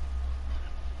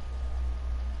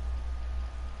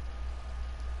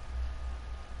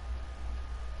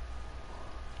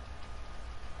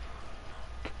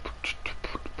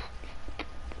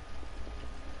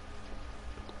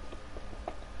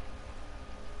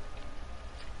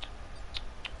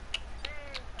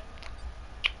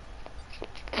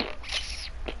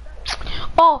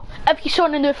 Have you saw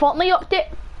the new Fortnite update?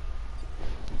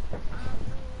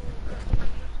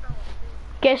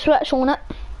 Guess what's on it?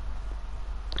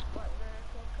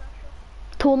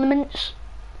 Tournaments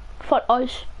for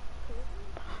us.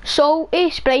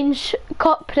 Salty Springs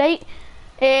Cup, right?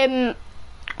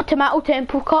 Tomato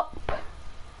Temple Cup.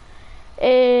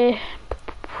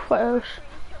 What else?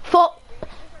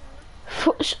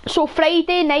 So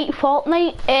Friday night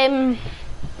Fortnite.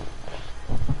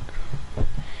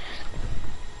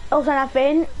 There's an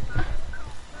event.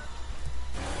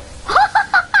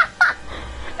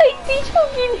 Like these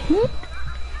fucking heat.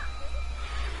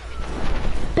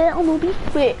 Better no be.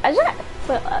 Wait, is it?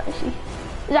 Wait, let me see. Is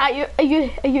that you?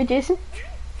 Are you Jason?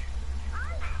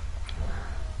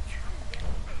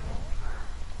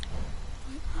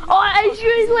 Oh, it is you,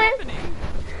 isn't it?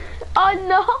 Oh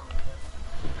no.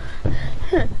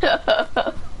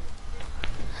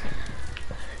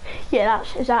 Yeah,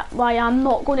 is that why I'm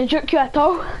not going to juke you at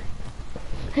all?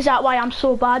 Is that why I'm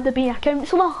so bad at being a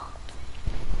counsellor?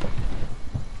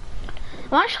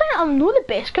 I'm not the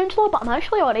best counsellor, but I'm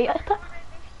actually alright at it.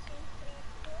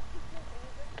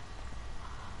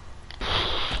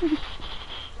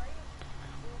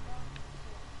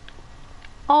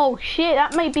 Oh shit,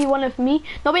 that might be one of me.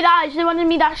 No, wait, that is the one of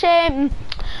me. That's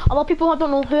other people. I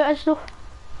don't know who it is though.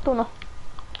 Don't know.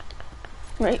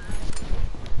 Right.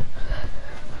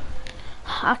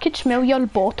 I could smell your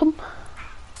bottom.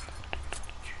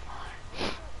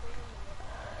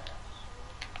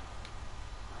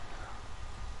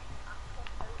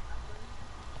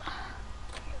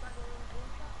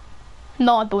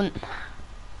 No, I don't.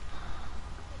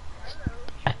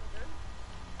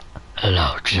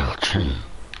 Hello, children.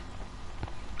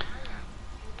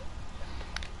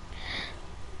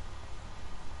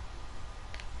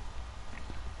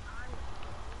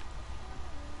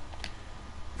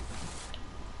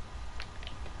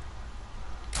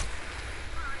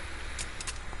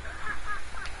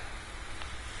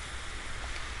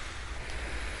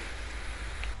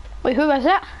 Wait, who was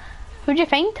it? Who'd you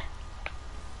find?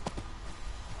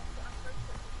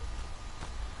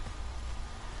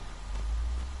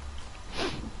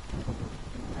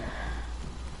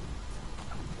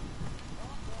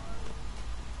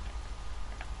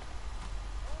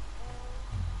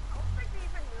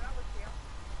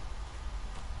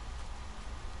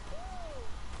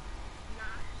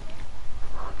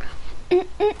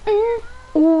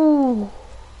 Ooh,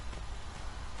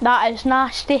 that is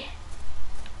nasty.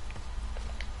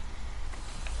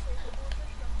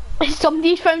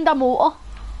 Somebody's found a motor.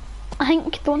 I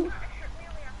think, don't.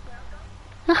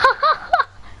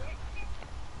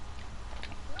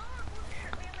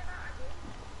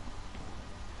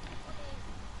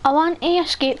 I want to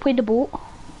escape with the boat.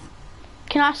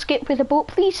 Can I escape with the boat,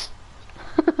 please?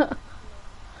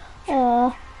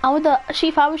 Oh, I would see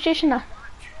if I was chasing her.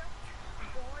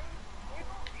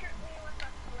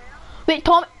 Wait,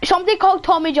 somebody called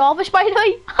Tommy Jarvis, by the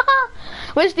way.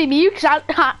 Where's the me? Because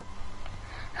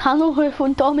I know who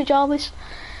phoned Tommy Jarvis.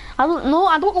 I don't know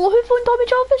who phoned Tommy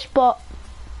Jarvis, but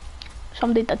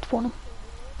somebody did phone him.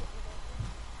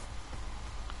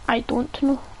 I don't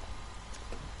know.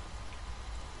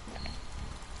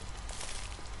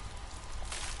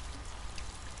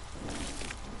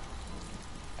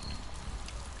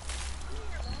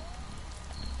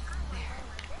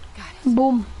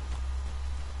 Boom.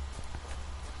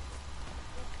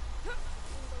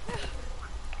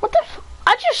 What the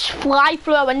I just fly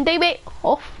through a window, mate.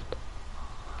 Off.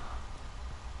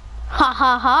 Ha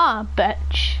ha ha,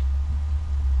 bitch.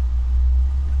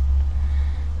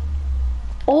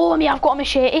 Oh, me, I've got a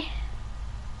machete.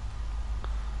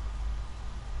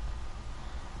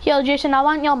 Here, Jason, I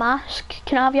want your mask.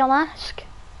 Can I have your mask?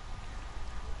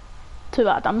 Too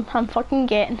bad, I'm fucking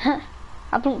getting it.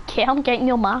 I don't care, I'm getting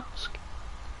your mask.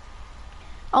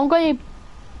 I'm going to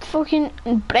fucking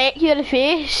break your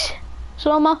face,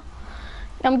 Summer.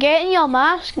 I'm getting your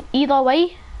mask either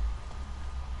way.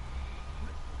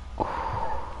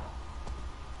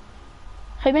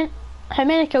 How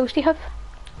many kills do you have?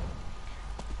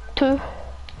 2.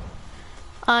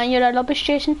 And you're a rubbish,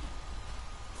 Jason.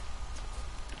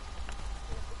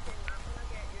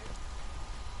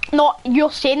 No,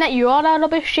 you're saying that you are a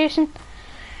rubbish, Jason.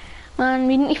 Man,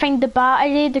 we need to find the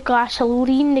battery, the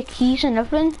gasoline, the keys and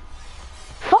everything.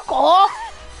 Fuck off!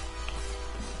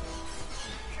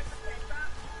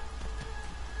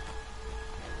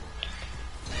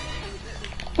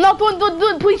 No,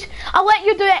 don't, please. I'll let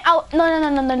you do it. No.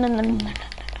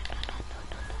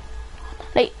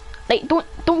 Right,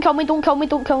 don't kill me, don't kill me.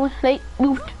 Right,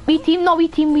 we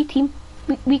team.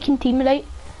 We can team, right?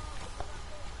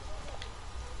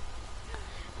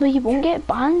 No, you won't get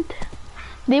banned.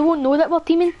 They won't know that we're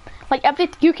teaming. Like,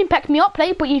 you can pick me up,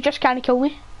 right? But you just can't kill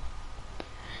me.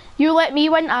 You let me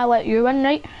win, I let you win,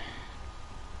 right?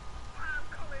 I'm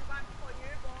coming back for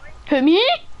you, boy. Who, me? No,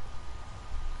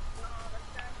 the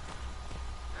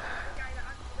guy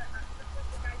that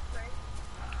the guy's friend.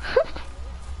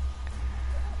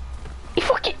 You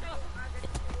fucking...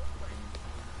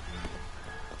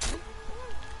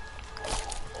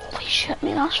 Holy shit,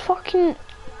 man, that's fucking...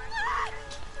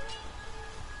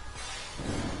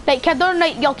 Right, kid,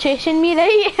 right, you're chasing me,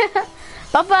 right?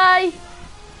 Bye-bye.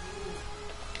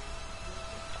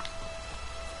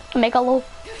 Make a low.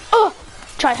 Oh,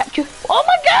 try to hit you. Oh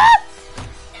my god!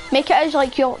 Make it as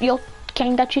like you're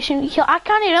kinda chasing me here. I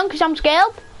can't run because I'm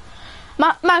scared.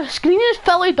 My screen is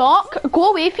fully dark.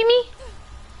 Go away from me.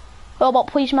 Oh, but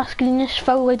please, my screen is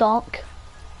fully dark.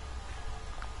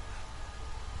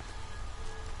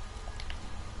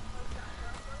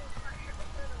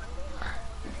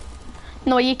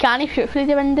 No, you can't shoot through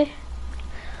the window.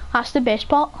 That's the best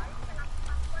part.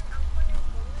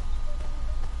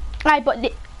 Aye,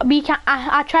 but we can't.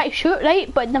 I tried to shoot,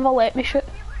 right, but it never let me shoot.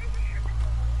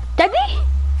 Did he?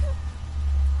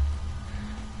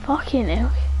 Fucking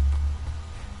hell.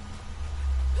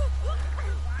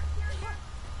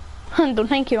 I don't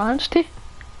think he wants to.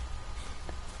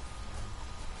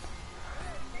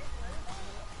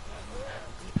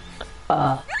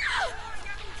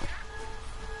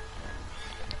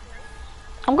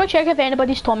 I'm gonna check if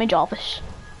anybody's Tommy Jarvis.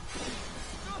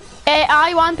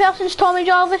 Aye, one person's Tommy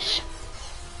Jarvis.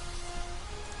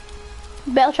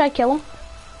 Better try to kill him.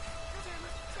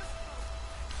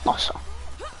 Awesome.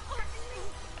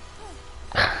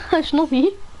 It's not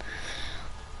me.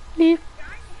 Me.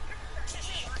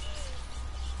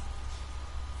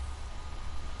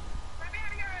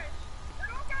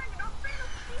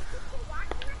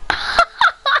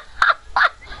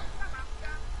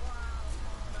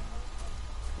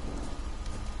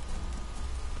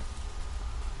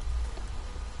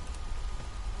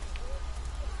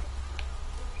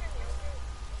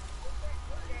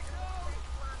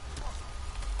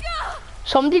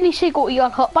 Somebody needs to go to your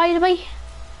hut, by the way.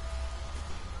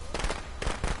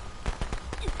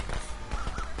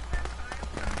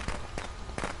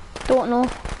 Don't know.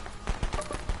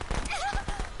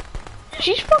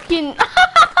 She's fucking...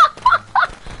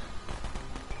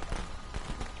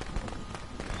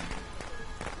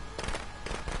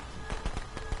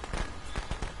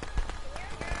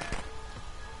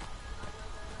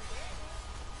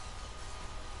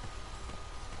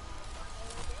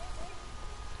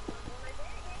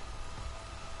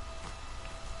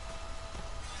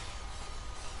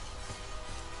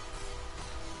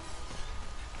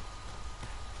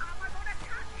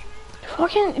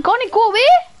 Fucking gonna go away?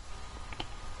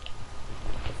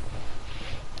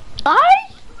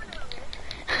 Aye?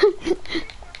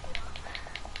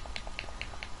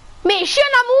 Mate, she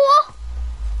and more.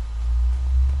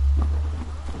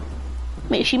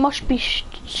 Mate, she must be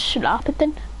slapping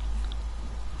then.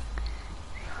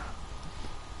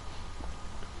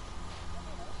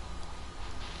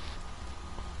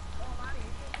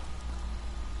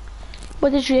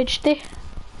 What does Rage do?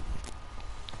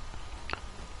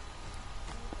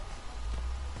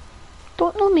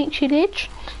 Don't know, makes you rage.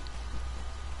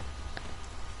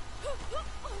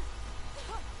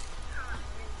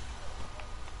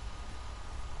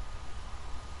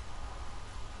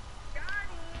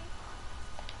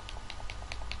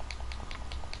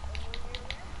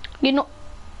 You know,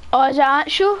 oh, is that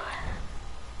actual?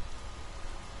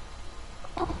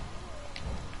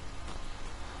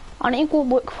 I need to go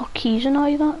look for keys and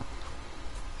all that.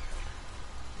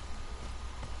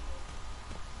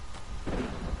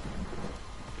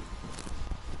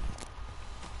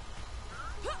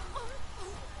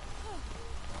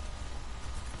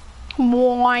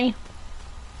 Why?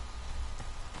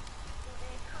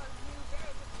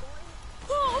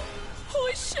 Oh,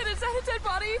 holy shit, is that a dead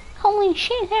body? Holy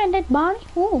shit, is that a dead body?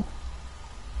 Oh.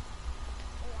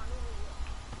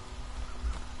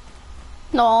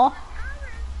 No.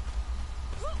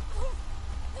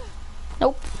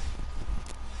 Nope.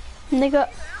 Nigga,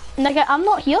 I'm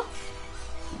not here.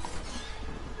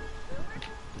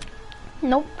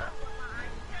 Nope.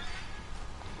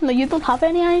 No, you don't have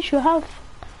any eyes, you have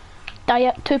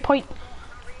Diet 2 point.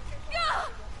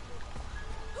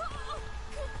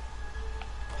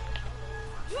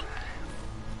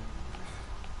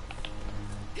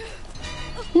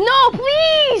 No,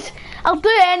 please! I'll do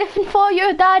anything for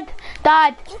you, Dad.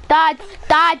 Dad, Dad,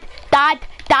 Dad, Dad,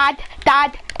 Dad,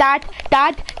 Dad, Dad,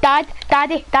 Dad, Dad,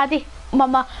 Daddy, Daddy,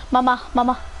 Mama, Mama,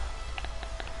 Mama.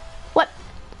 What?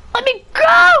 Let me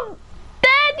go!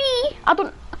 Daddy! I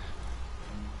don't...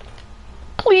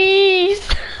 Please.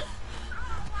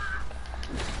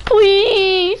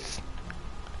 Please.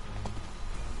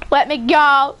 Let me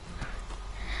go.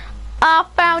 I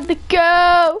found the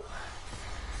girl.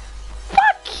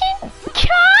 Fucking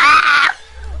cat.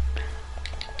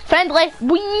 Friendly.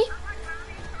 Wee.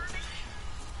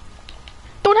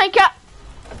 Don't hang cat.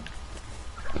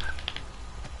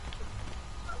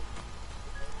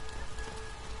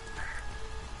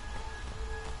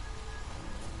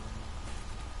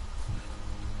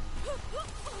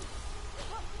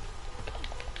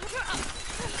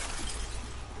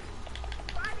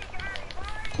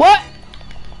 What?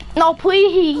 No,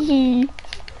 please.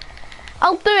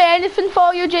 I'll do anything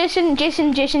for you, Jason.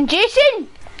 Jason.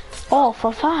 Oh,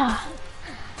 for far.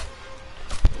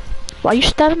 Why are you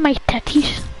stabbing my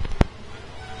titties?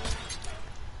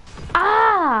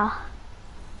 Ah!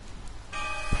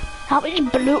 That was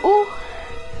brutal.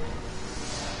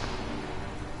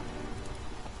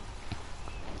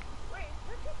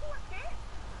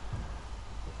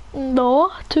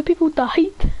 No, 2 people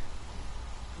died.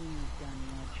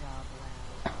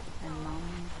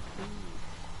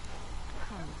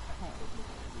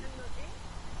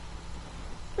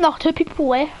 No, 2 people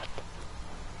left.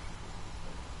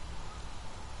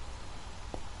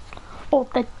 Oh,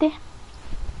 did they?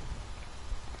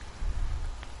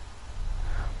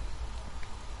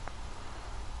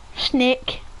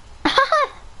 Snake.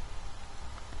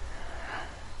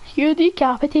 You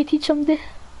decapitated somebody.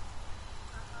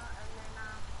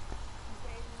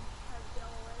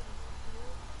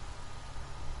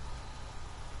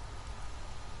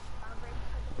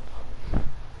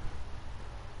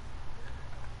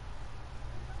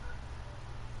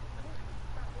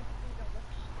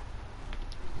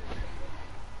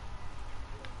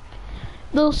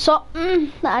 There's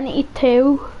something that I need to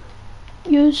tell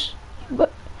yous,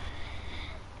 but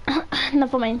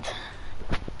never mind.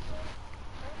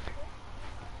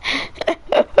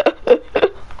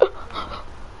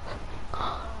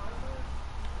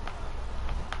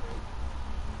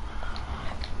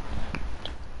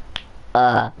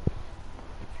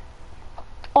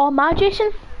 Oh, my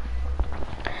Jason.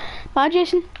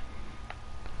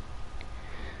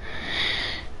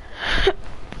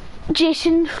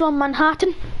 Jason from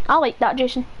Manhattan. I like that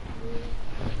Jason.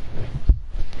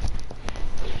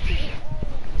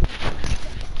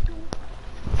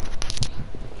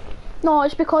 No,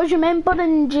 it's because you remember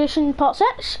in Jason Part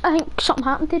 6, I think something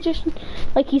happened to Jason.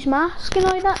 Like his mask and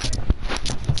all that.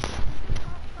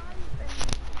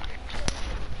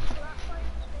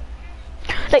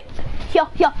 Right, here,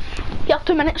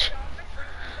 2 minutes.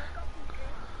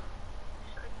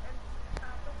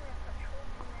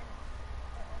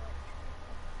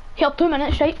 Here, 2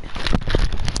 minutes, right?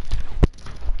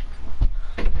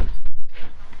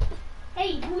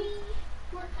 Hey, boy.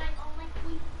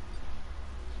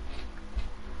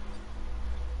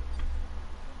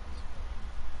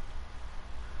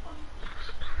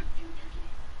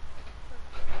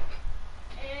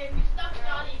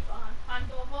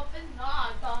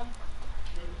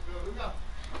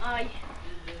 Aye.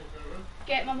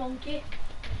 Get my monkey.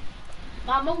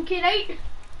 My monkey, right?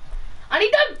 I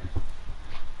need him!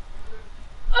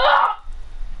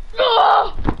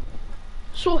 Oh!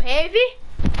 So heavy.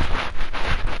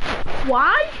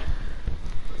 Why?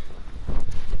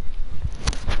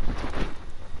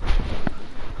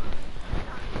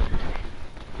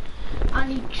 I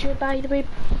need you, by the way.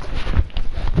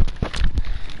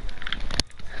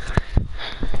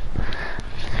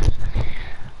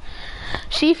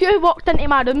 See, if you walked into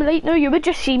my room right now, you would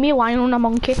just see me lying on a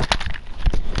monkey.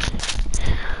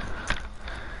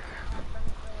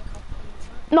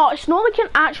 No, it's not like an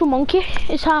actual monkey,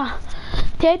 it's a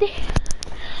teddy.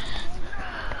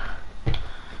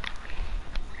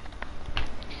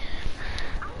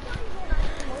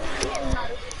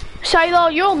 It's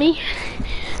either you or me.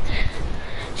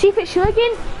 See if it's you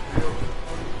again.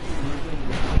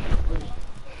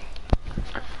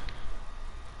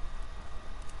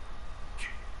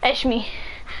 It's me.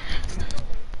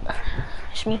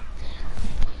 It's me.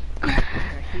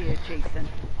 Here, Jason.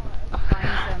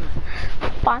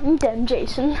 Find them,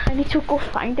 Jason. I need to go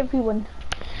find everyone.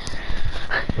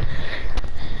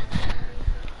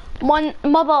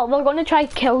 Mother, they're gonna try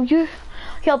to kill you.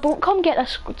 Here, don't come get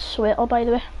this sweater, by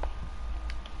the way.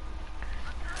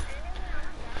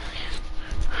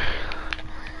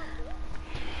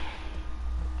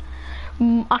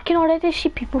 I can already see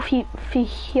people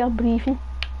here breathing.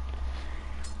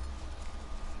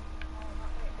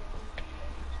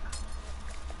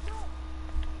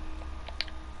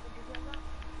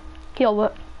 Here,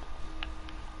 what?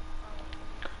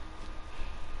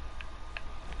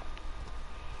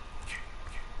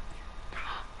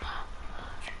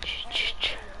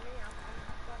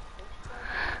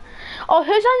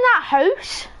 Who's in that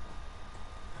house?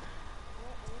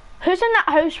 Who's in that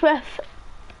house with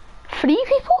 3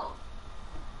 people?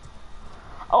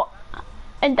 Oh,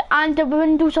 and the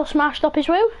windows are smashed up as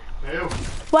well? Hell,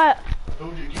 What? I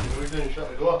told you to keep the window and shut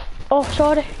the door. Oh,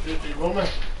 sorry. You just ignore me.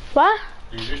 What?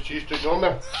 You just choose to ignore me.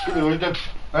 Keep the window.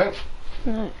 Right?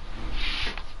 Right.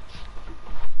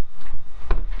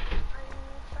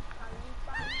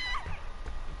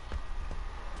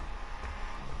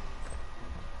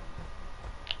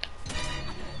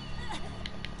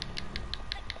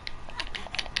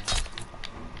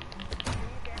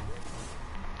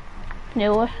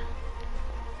 No.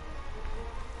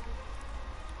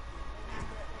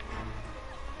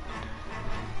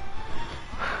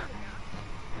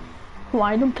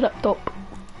 Why them tripped up? Oh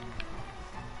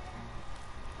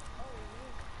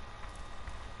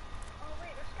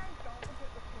wait, this guy's dog was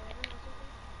at the clearing, wasn't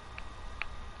he?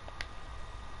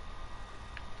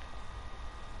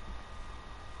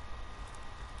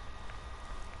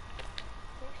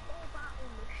 Baseball bat on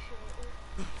the shit.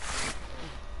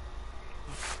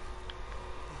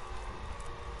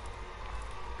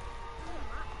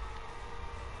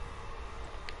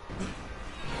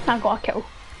 I got a kill.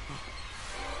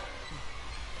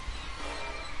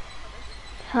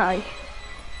 Hi.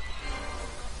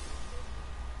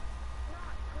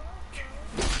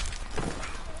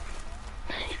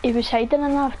 He was hiding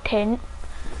in a tent.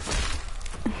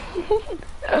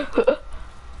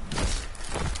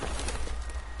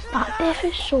 That death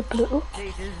is so brutal.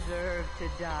 They deserve to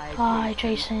die. Hi,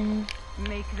 Jason.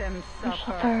 Make them suffer.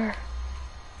 Suffer.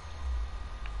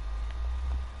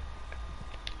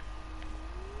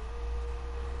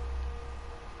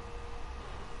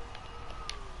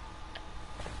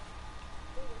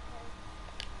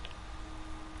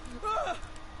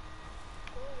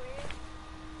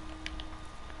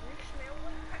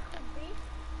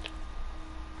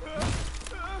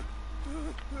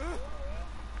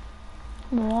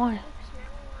 Why?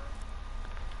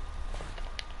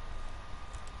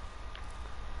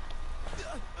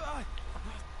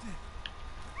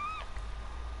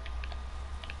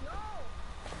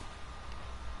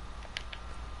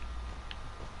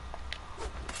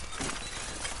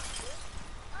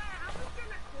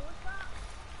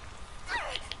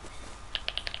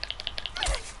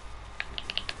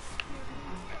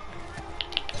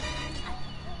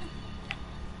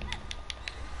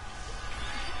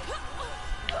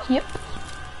 Yep.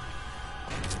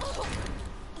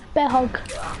 Bear hug.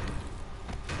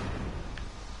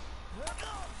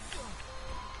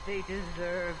 They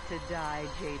deserve to die,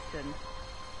 Jason.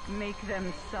 Make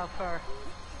them suffer.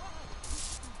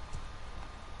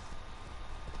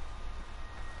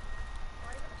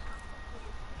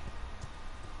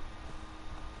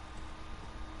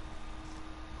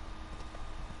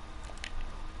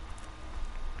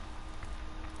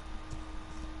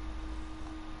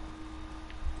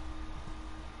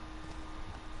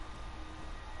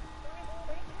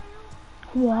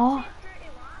 What?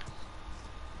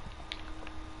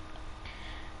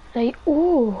 Right,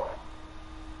 oh.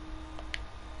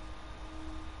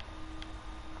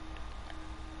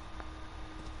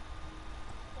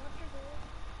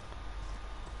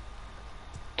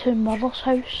 To mother's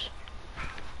house.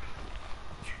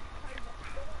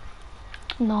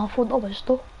 No, I thought that was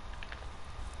though.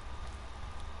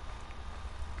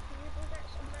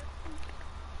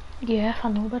 Yeah, if I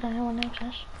know where anyone else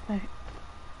is. Right.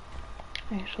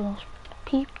 Right, so there's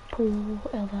people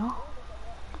out there.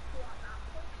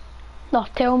 No,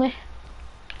 tell me.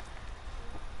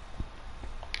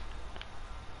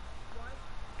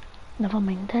 Never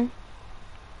mind then.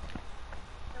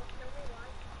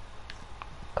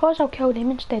 Cause I'll kill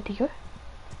them instead of you.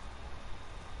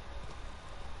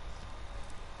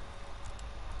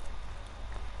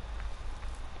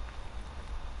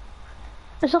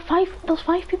 Is there 5? There's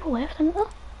 5 people left, isn't there?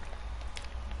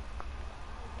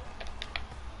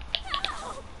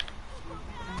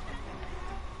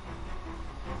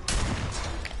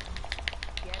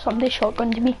 Somebody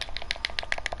shotgunned me.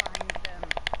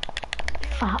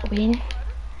 Fat Wayne.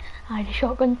 Aye, they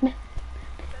shotgunned me.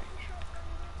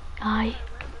 Aye.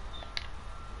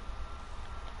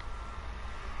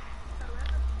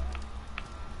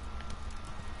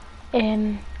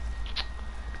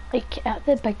 Like at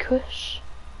the big house.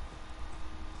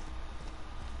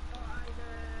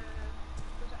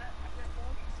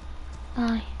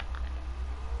 Aye.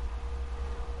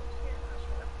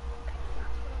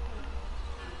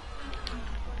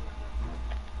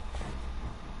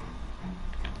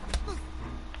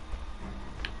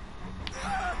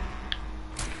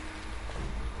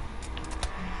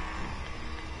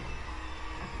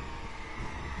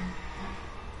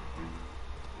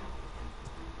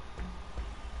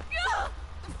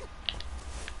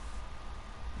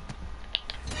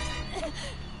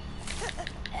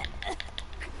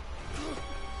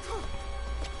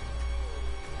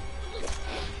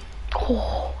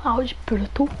 That was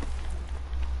brutal.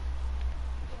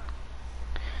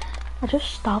 I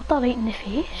just stabbed her right in the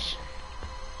face.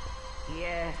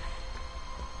 Yes.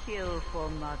 Kill for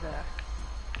mother.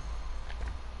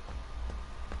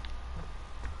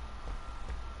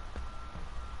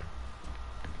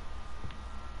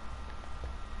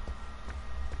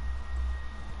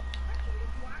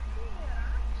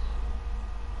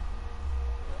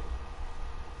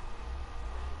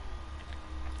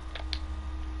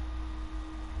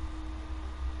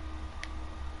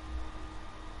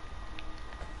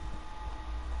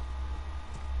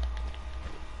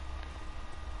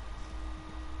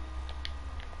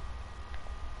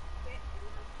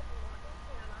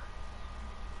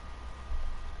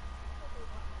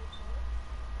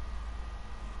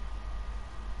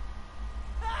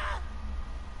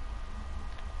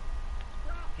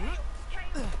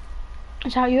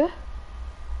 Is that you?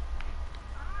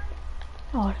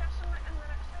 Oh.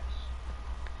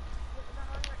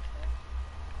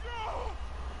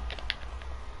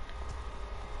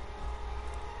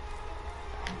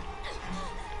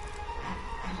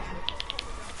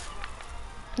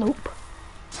 Nope.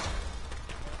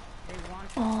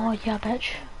 Oh yeah,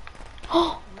 bitch.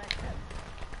 Oh.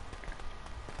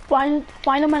 Why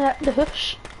am I at the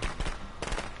house?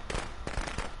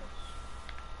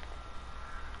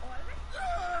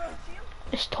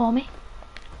 It's Tommy.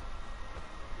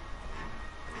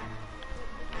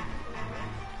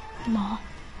 No.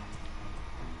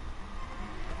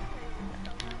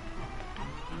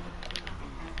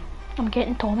 I'm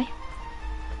getting Tommy.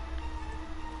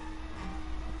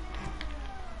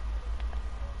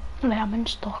 Right, I'm in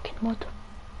stalking mode.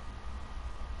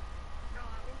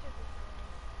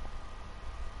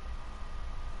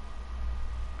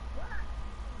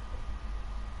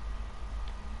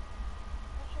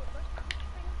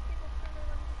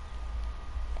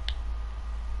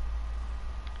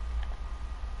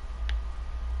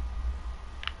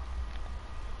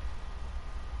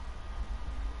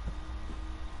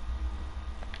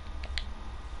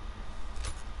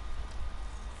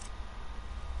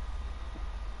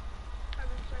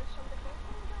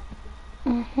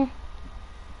 Mhm.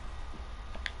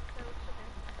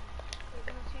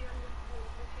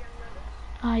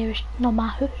 I was not my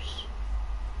house.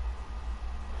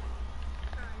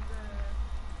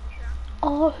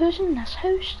 Oh, who's in this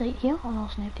house right here? Oh,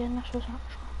 there's nobody in this house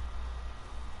actually.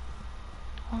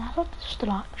 Oh, that's a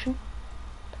distraction.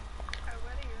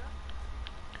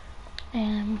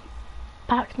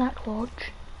 Packnack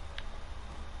Lodge.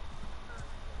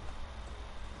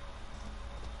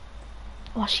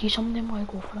 Oh, I see somebody, I'm gonna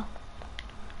go for it.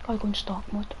 Gotta go in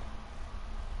stalk mode.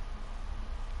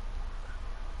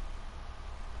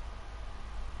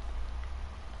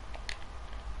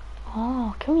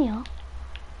 Oh, come here.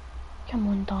 Come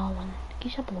on, darling.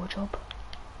 Give us a blowjob.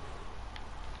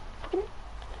 Fucking...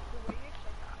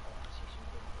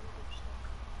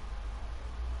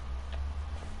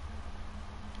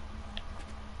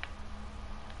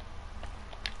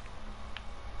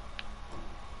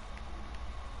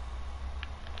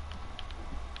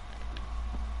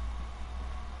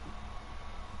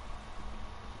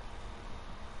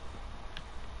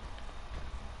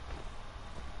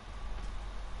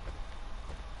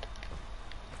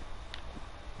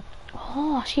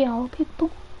 Oh, I see all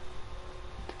people.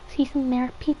 See some more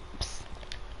peeps.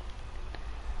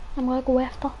 I'm gonna go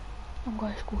after. I'm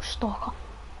gonna go stalk her.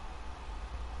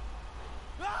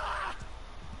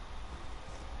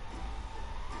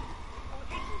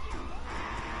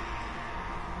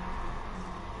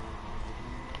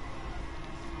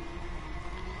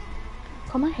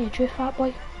 Come ahead, you fat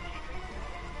boy.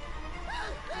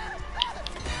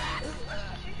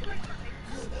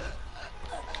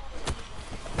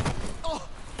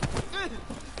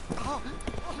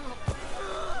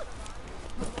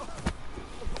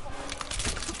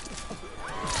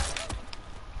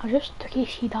 I just took his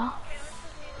head off.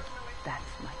 That's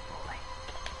my boy.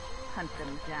 Hunt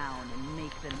them down and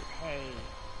make them pay.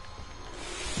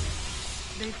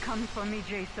 They've come for me,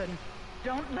 Jason.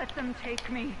 Don't let them take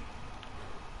me.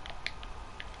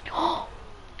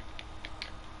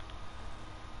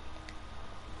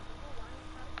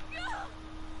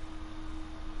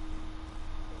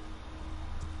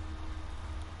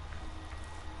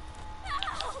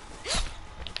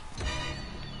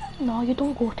 No, you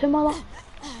don't go to mother.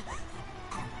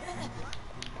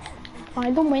 I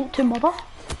don't went to mother.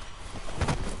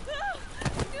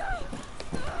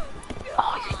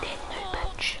 Oh, you dead now,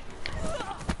 bitch.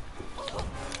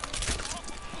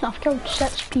 I've killed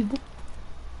 6 people.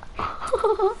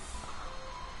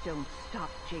 Don't stop,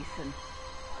 Jason.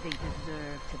 They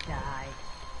deserve to die.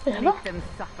 Ever? Make them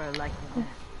suffer like that.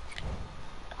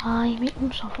 Aye, make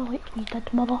them suffer like we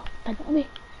did, mother, didn't we?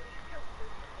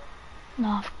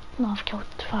 No, I've killed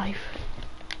 5.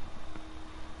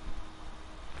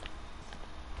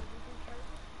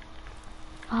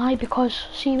 Aye, because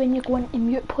see when you go into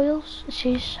mute players, it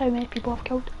says how many people I've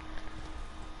killed.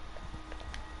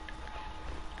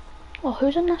 Oh,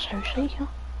 who's in this house right here?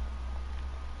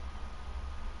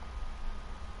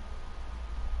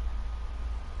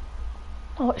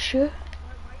 Oh, it's you.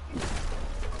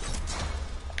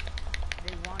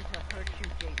 They want to hurt you,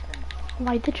 Jason.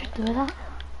 Why did you do that?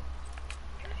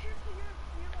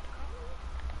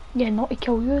 Yeah, not to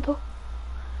kill you though.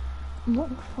 I'm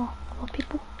looking for other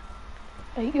people.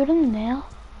 Right, you're in there,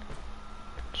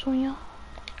 Sonia.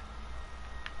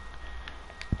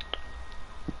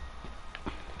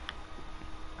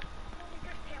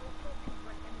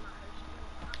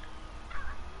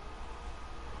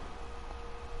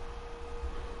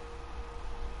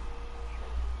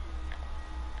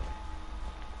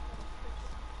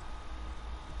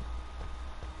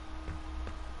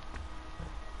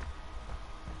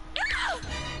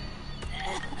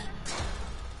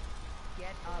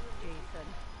 Get up, Jason.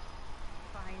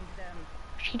 Find them.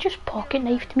 She just pocket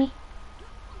knifed me.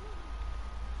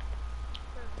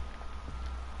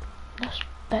 This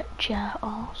bitch, yeah,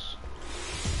 arse.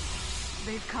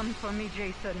 They've come for me,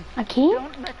 Jason. I can't.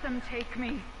 Don't let them take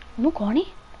me. No,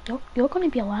 Connie. You're gonna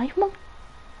be alive, Mum.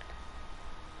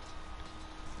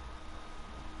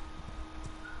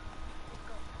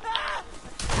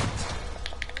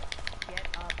 Get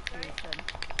up, Jason.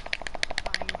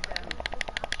 Find them.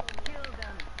 Kill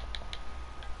them.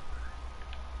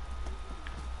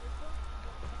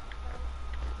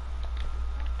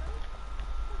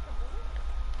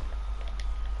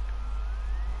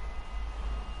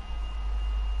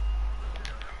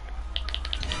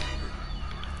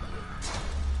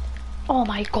 Oh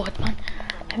my god, man.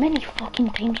 How many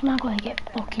fucking times am I gonna get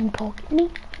fucking talking to me?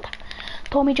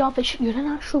 Tommy Jarvis, you're an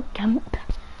actual gimp.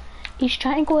 He's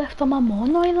trying to go after my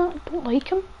mum now, that. Don't like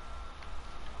him.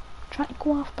 Trying to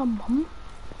go after mum.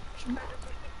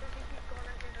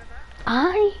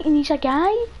 Aye, and he's a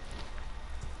guy.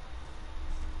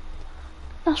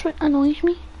 That's what annoys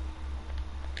me.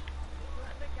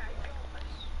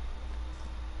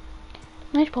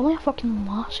 No, he's probably a fucking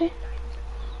lassie.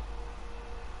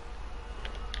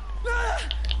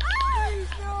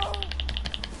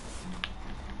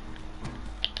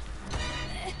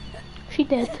 She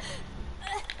did.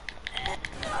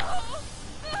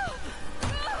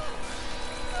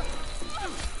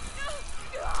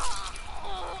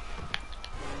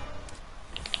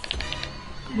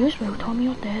 You as well, Tommy,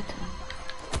 you're dead.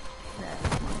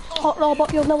 Hot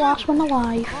Robot, you're the last one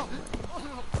alive.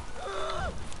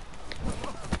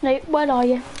 Right, where are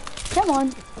you? Come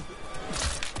on.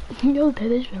 You're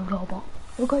dead as well, Robot.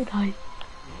 You're going to die.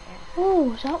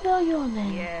 Oh, is that where you're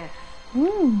then? Yes.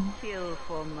 Kill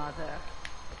for mother.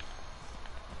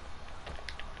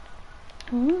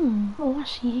 Oh, I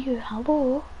see you.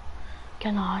 Hello.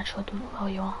 Can I actually do where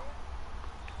you are?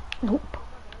 Nope.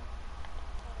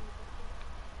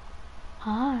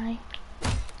 Hi.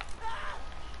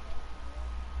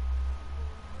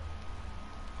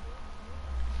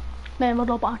 Remember,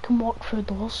 Robert, I can walk through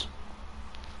doors.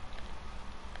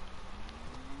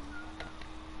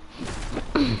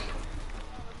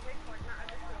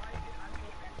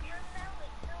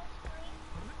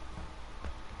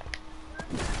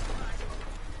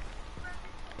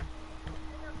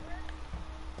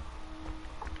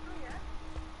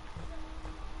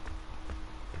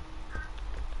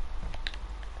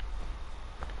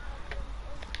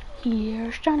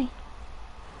 Here's Johnny.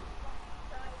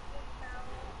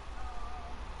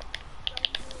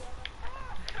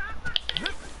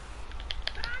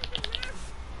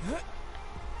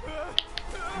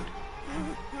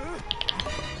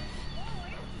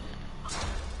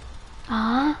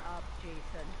 Ah. Up,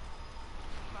 Jason.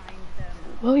 Find them.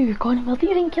 Where are you going? Where do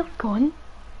you think you're going?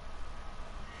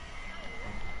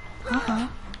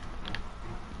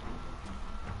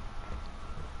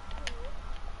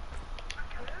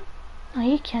 Oh,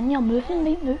 you can, you're moving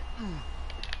right now.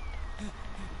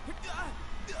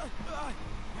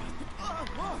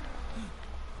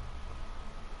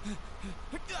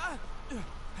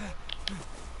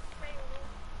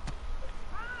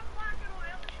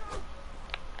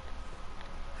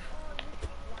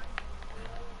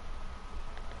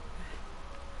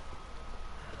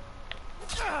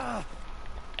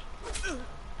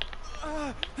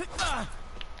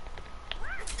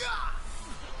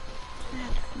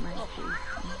 My Jason.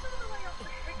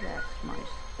 That's my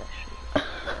special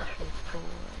boy.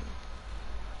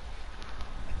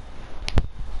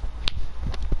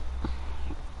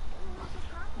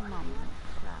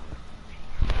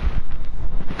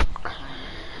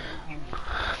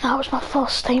 That was my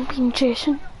first time being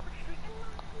Jason.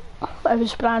 It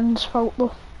was Brandon's fault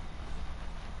though.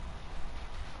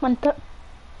 Wasn't it?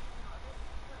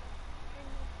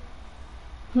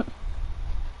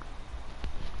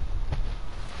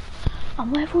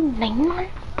 I'm level 9 man.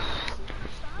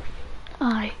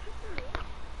 Aye.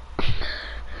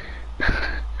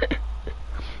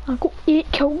 I got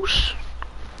 8 kills.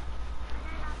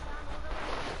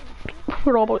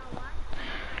 Robert,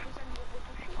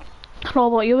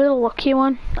 you were the lucky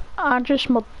one. I just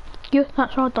mugged you,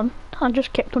 that's all I done. I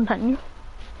just kept on hitting you.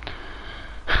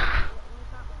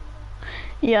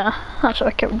 Yeah, that's what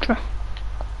I killed you.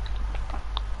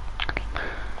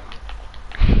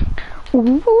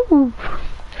 Ooh,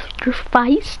 you're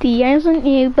feisty, isn't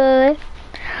you, bud?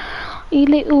 You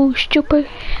little stupid.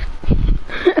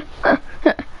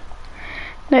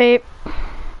 Now,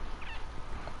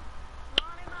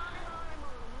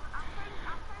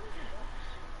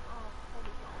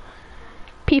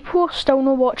 people are still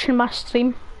not watching my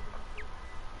stream.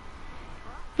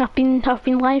 I've been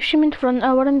live streaming for an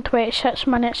hour and 26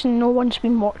 minutes and no one's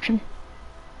been watching.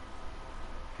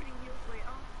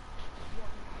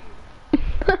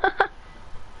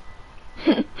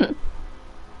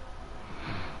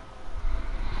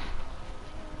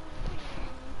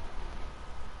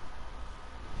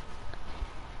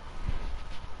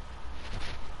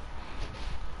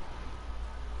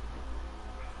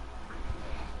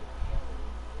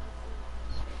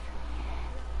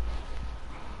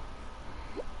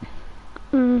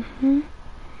 Mm-hmm.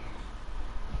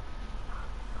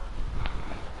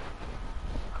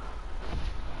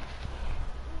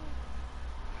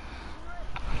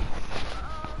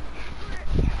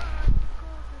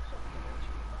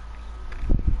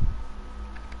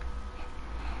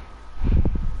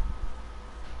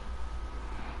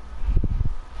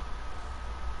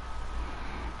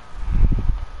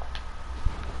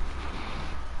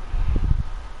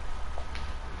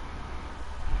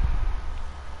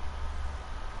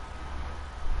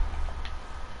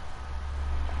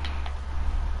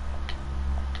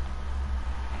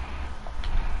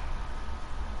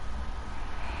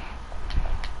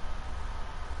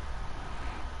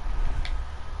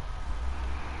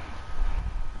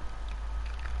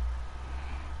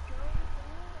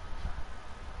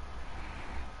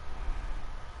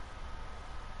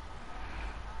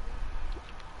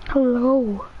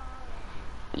 Hello.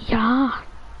 Yeah.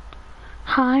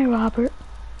 Hi, Robert.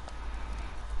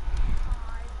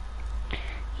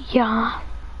 Yeah.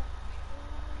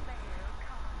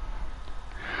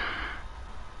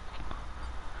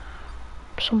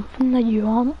 Something that you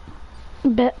want,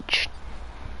 bitch.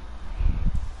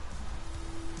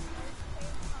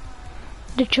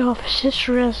 Did you have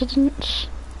sister residence?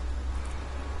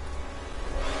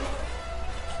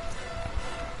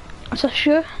 Is that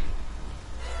you?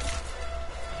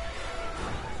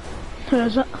 Who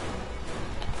is it?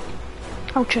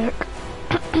 I'll check.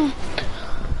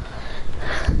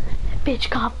 Bitch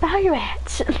got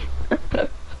pirates.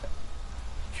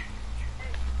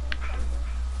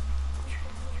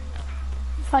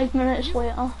 5 minutes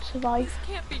later, survive. This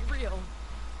can't be real.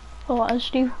 Oh, it is,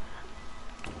 Steve.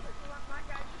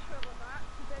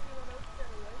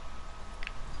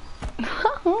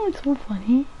 Oh, it's so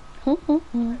funny.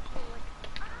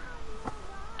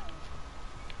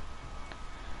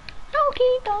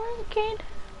 Okay, darn kid.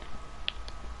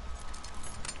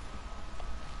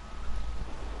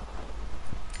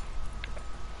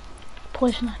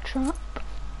 Poison a trap.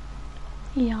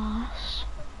 Yes.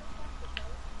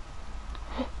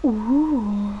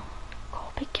 Ooh,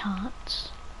 copycats.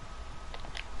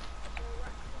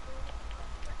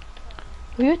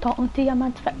 Who are you talking to, you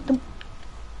mad victim?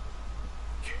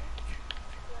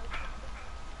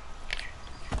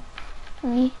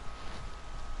 Me.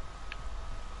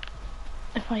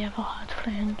 If I ever had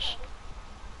friends.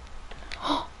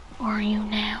 Are you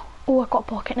now? Oh, I got a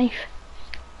pocket knife.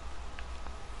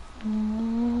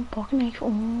 Pocket knife.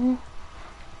 Oh.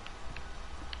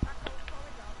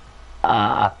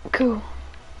 Cool.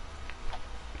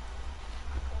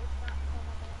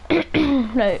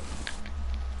 Right.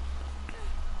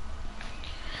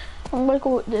 I'm gonna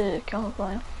go with the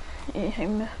campfire.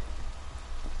 Him.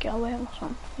 Get a weapon or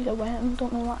something. Need a weapon,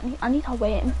 don't know what I need. I need a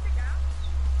weapon.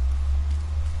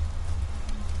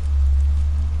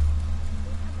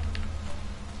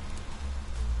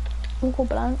 We'll go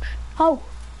branch. Oh!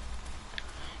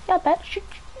 Yeah, bitch, you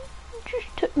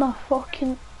just took my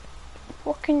fucking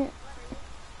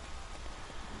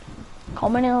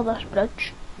coming out of this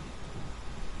bridge.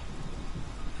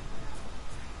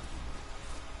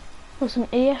 Was an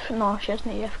AF? No, she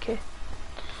isn't AFK.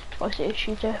 I say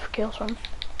she's AFK or something.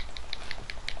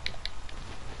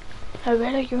 How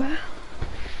where are you?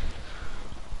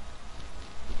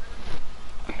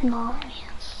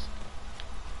 Nice.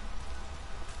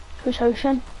 Whose house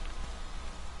in?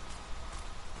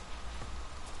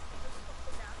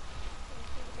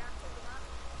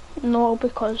 No,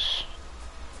 because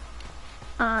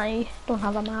I don't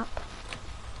have a map.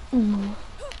 No.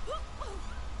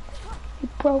 You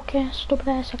broke ass, stupid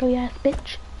ass, ugly ass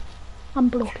bitch. I'm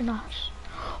broken ass.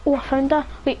 Oh, I found a,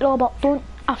 wait Robert, don't,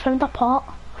 I found a part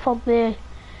for the,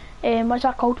 what's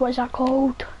that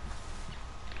called?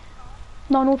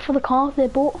 No, for the car, the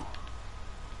boat.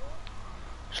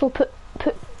 So put,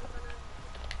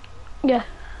 yeah,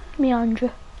 me and Andrew.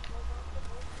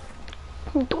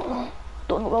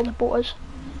 Don't know where the boat is.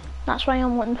 That's why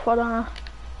I'm looking for a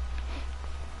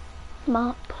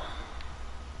map.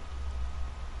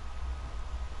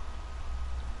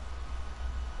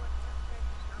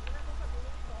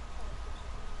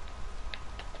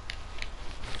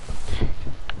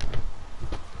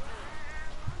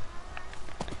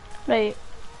 Right,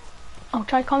 I'll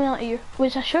try coming out of here. Wait,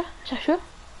 is that sure? Is that sure?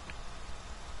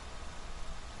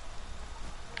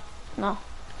 No.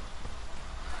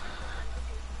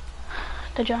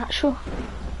 Did you actually?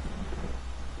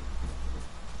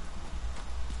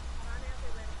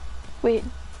 Wait.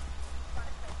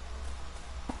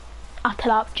 I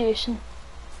trapped Jason.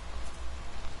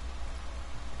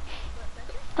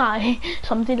 Aye,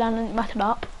 somebody landed in my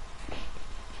trap.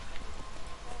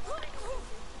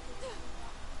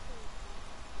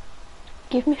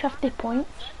 Give me 50 points.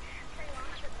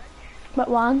 But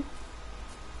one.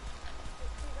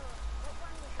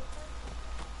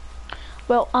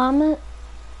 Well, I'm at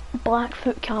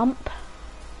Blackfoot Camp.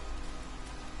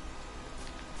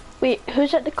 Wait,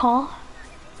 who's at the car?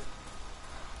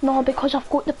 No, because I've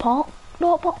got the part,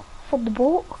 Robert, for the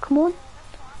boat. Come on.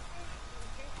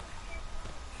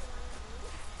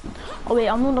 Oh wait,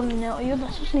 I'm not running out of you.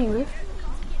 This isn't you.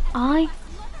 Aye.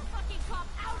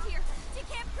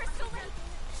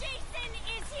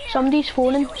 Somebody's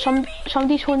phoning.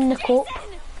 Somebody's phoning the cop.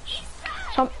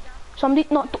 Somebody.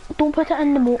 No, don't put it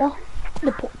in the motor.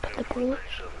 The police.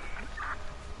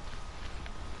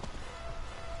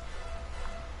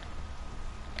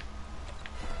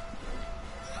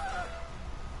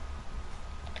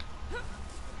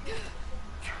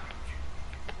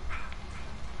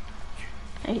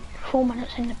 Right, 4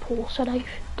 minutes in the police arrive.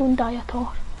 Don't die at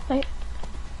all. Right.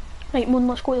 Right, Moon,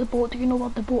 let's go to the boat. Do you know where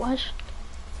the boat is?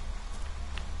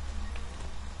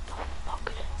 Oh,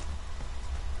 fuck.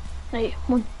 Right,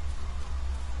 Moon.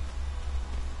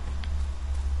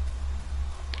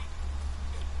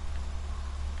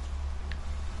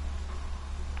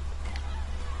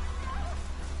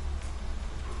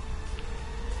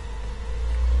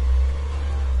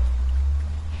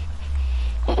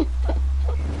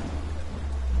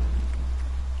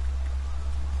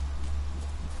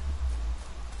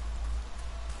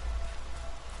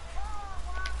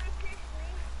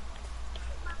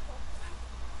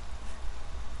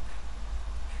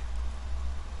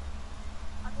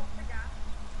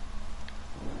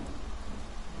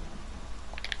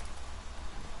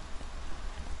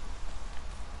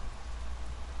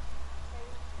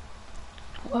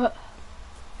 What?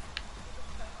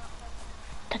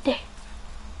 Did they?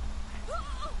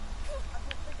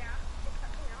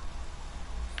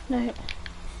 No.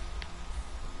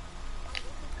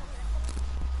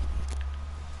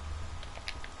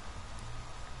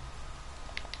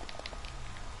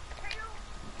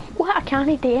 What? I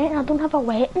can't do it. I don't have a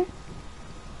weapon.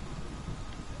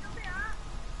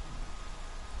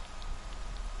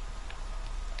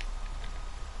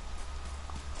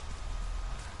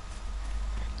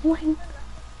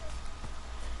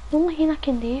 The only thing I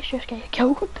can do is just get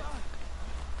killed.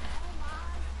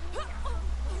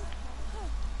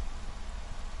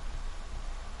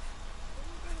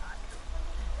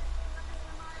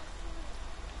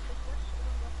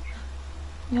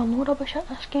 You're not rubbish at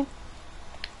this game.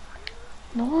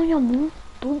 No, you're not.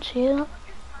 Don't say that.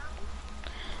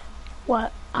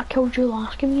 What? I killed you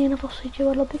last game, you never said you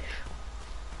were rubbish.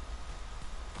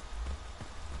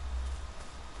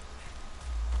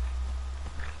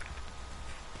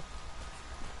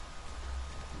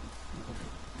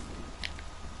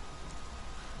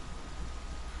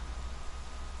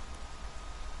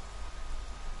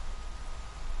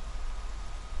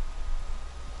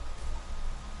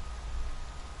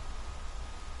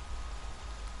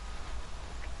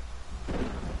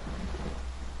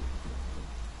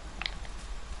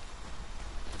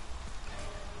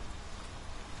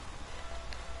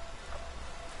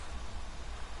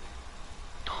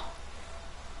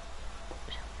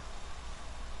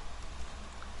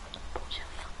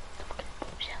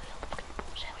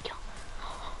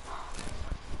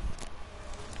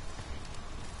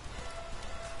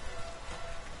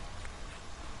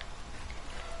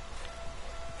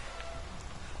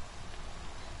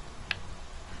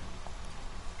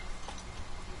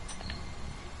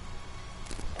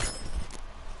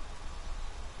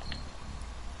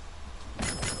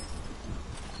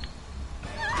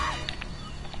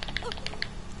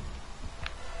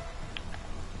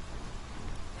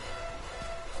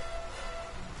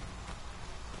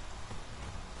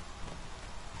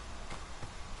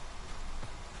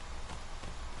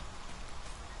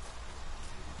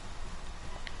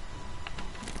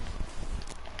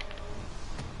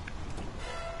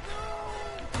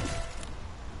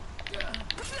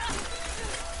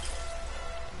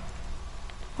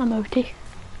 I'm outie.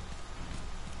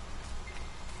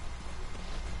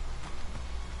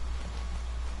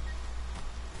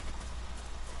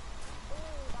 Oh,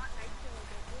 that nice little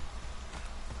baby.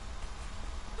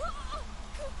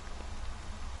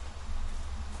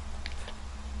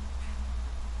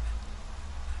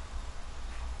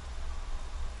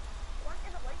 What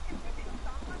is it like to take your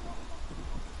Starman, Doctor?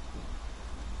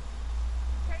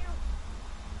 Kyle,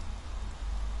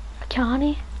 I can't.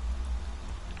 it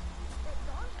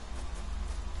does.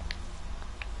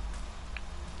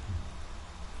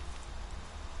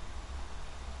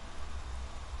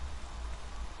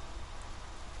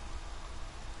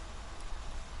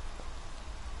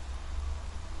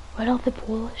 Where are the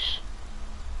Polish?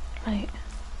 Right.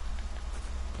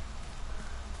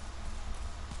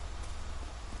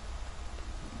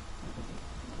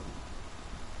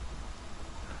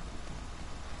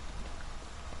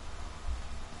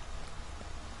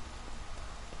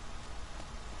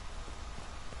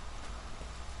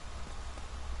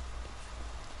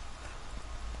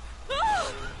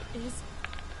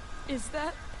 Is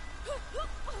that?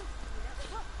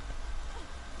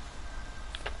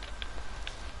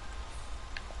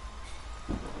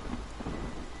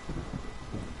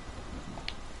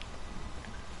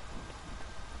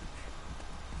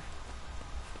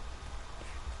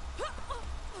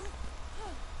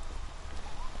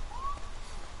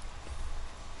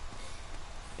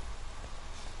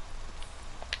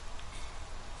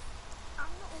 I'm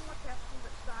the only person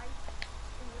that's died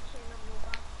in the chain of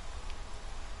Loba.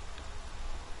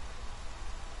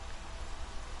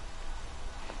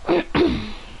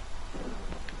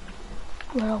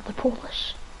 Where are the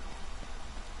Polish?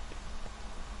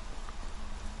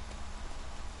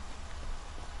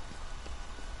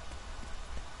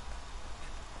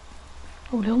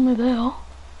 Oh, they're only there.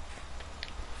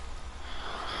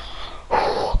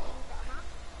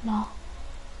 No.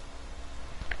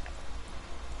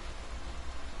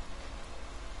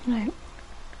 Right.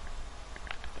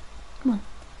 Come on.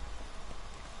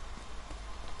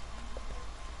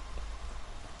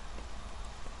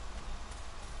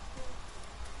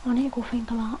 I need to go find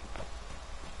a map.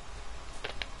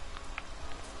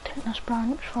 Take this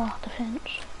branch for defence.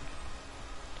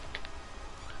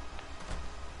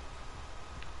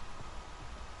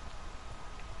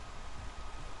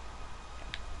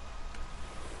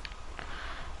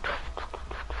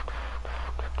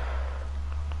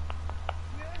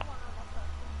 You and one other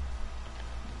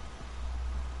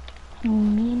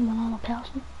person. Me and one other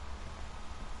person.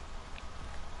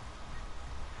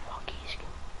 Fuck, he's good.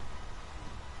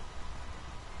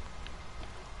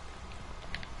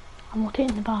 I'm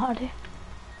rotating the battery.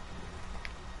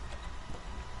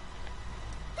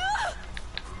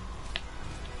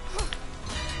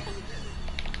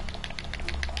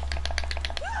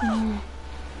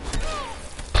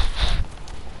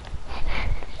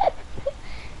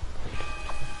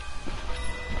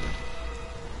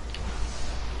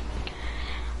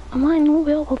 I might know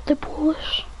where of the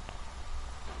Polish.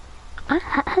 I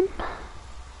hit him.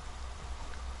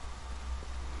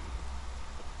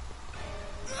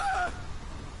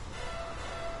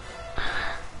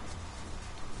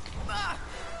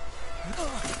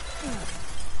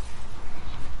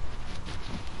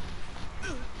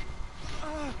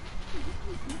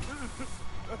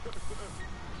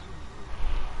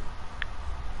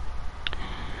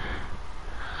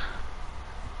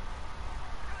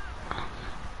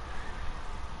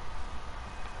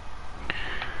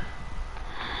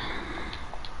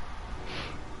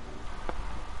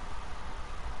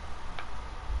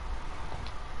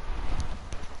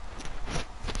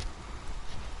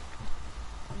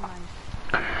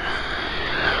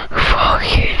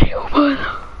 Fucking hell, man.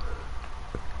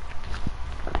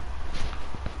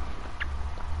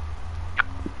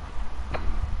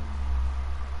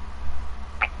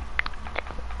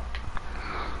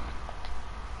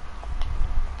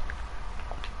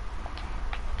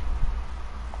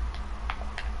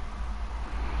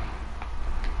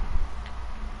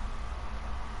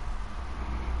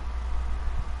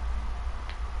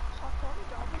 So Tommy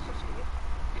Jarvis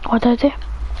escaped. What did he?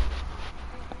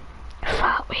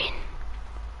 Fat win. He's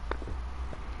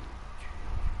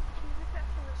the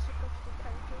person that's supposed to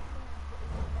kill Jason,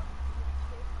 but he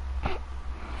escaped.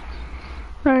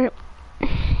 Right.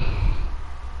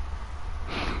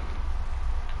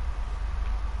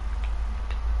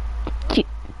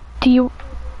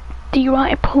 Do you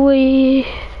want to play?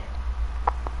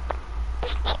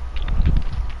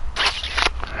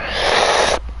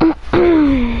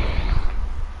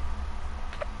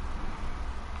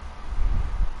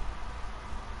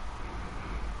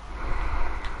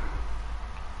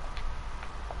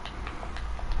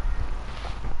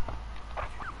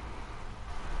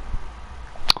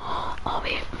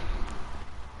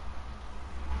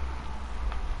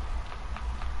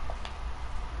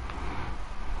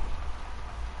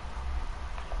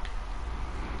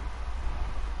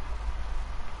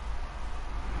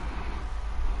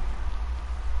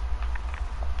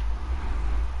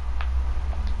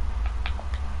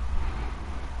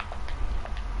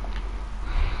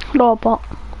 Robert.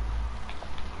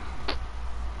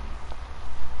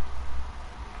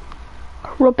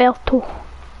 Roberto.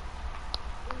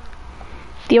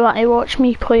 Do you want to watch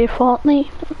me play Fortnite?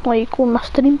 Like on my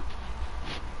stream?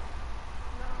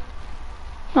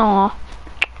 Aww.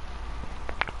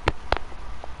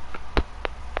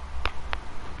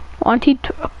 I wanted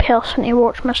a person to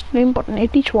watch my stream, but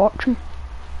nobody's watching.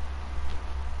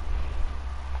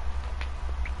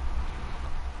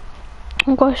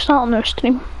 I'm going to start a new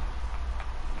stream.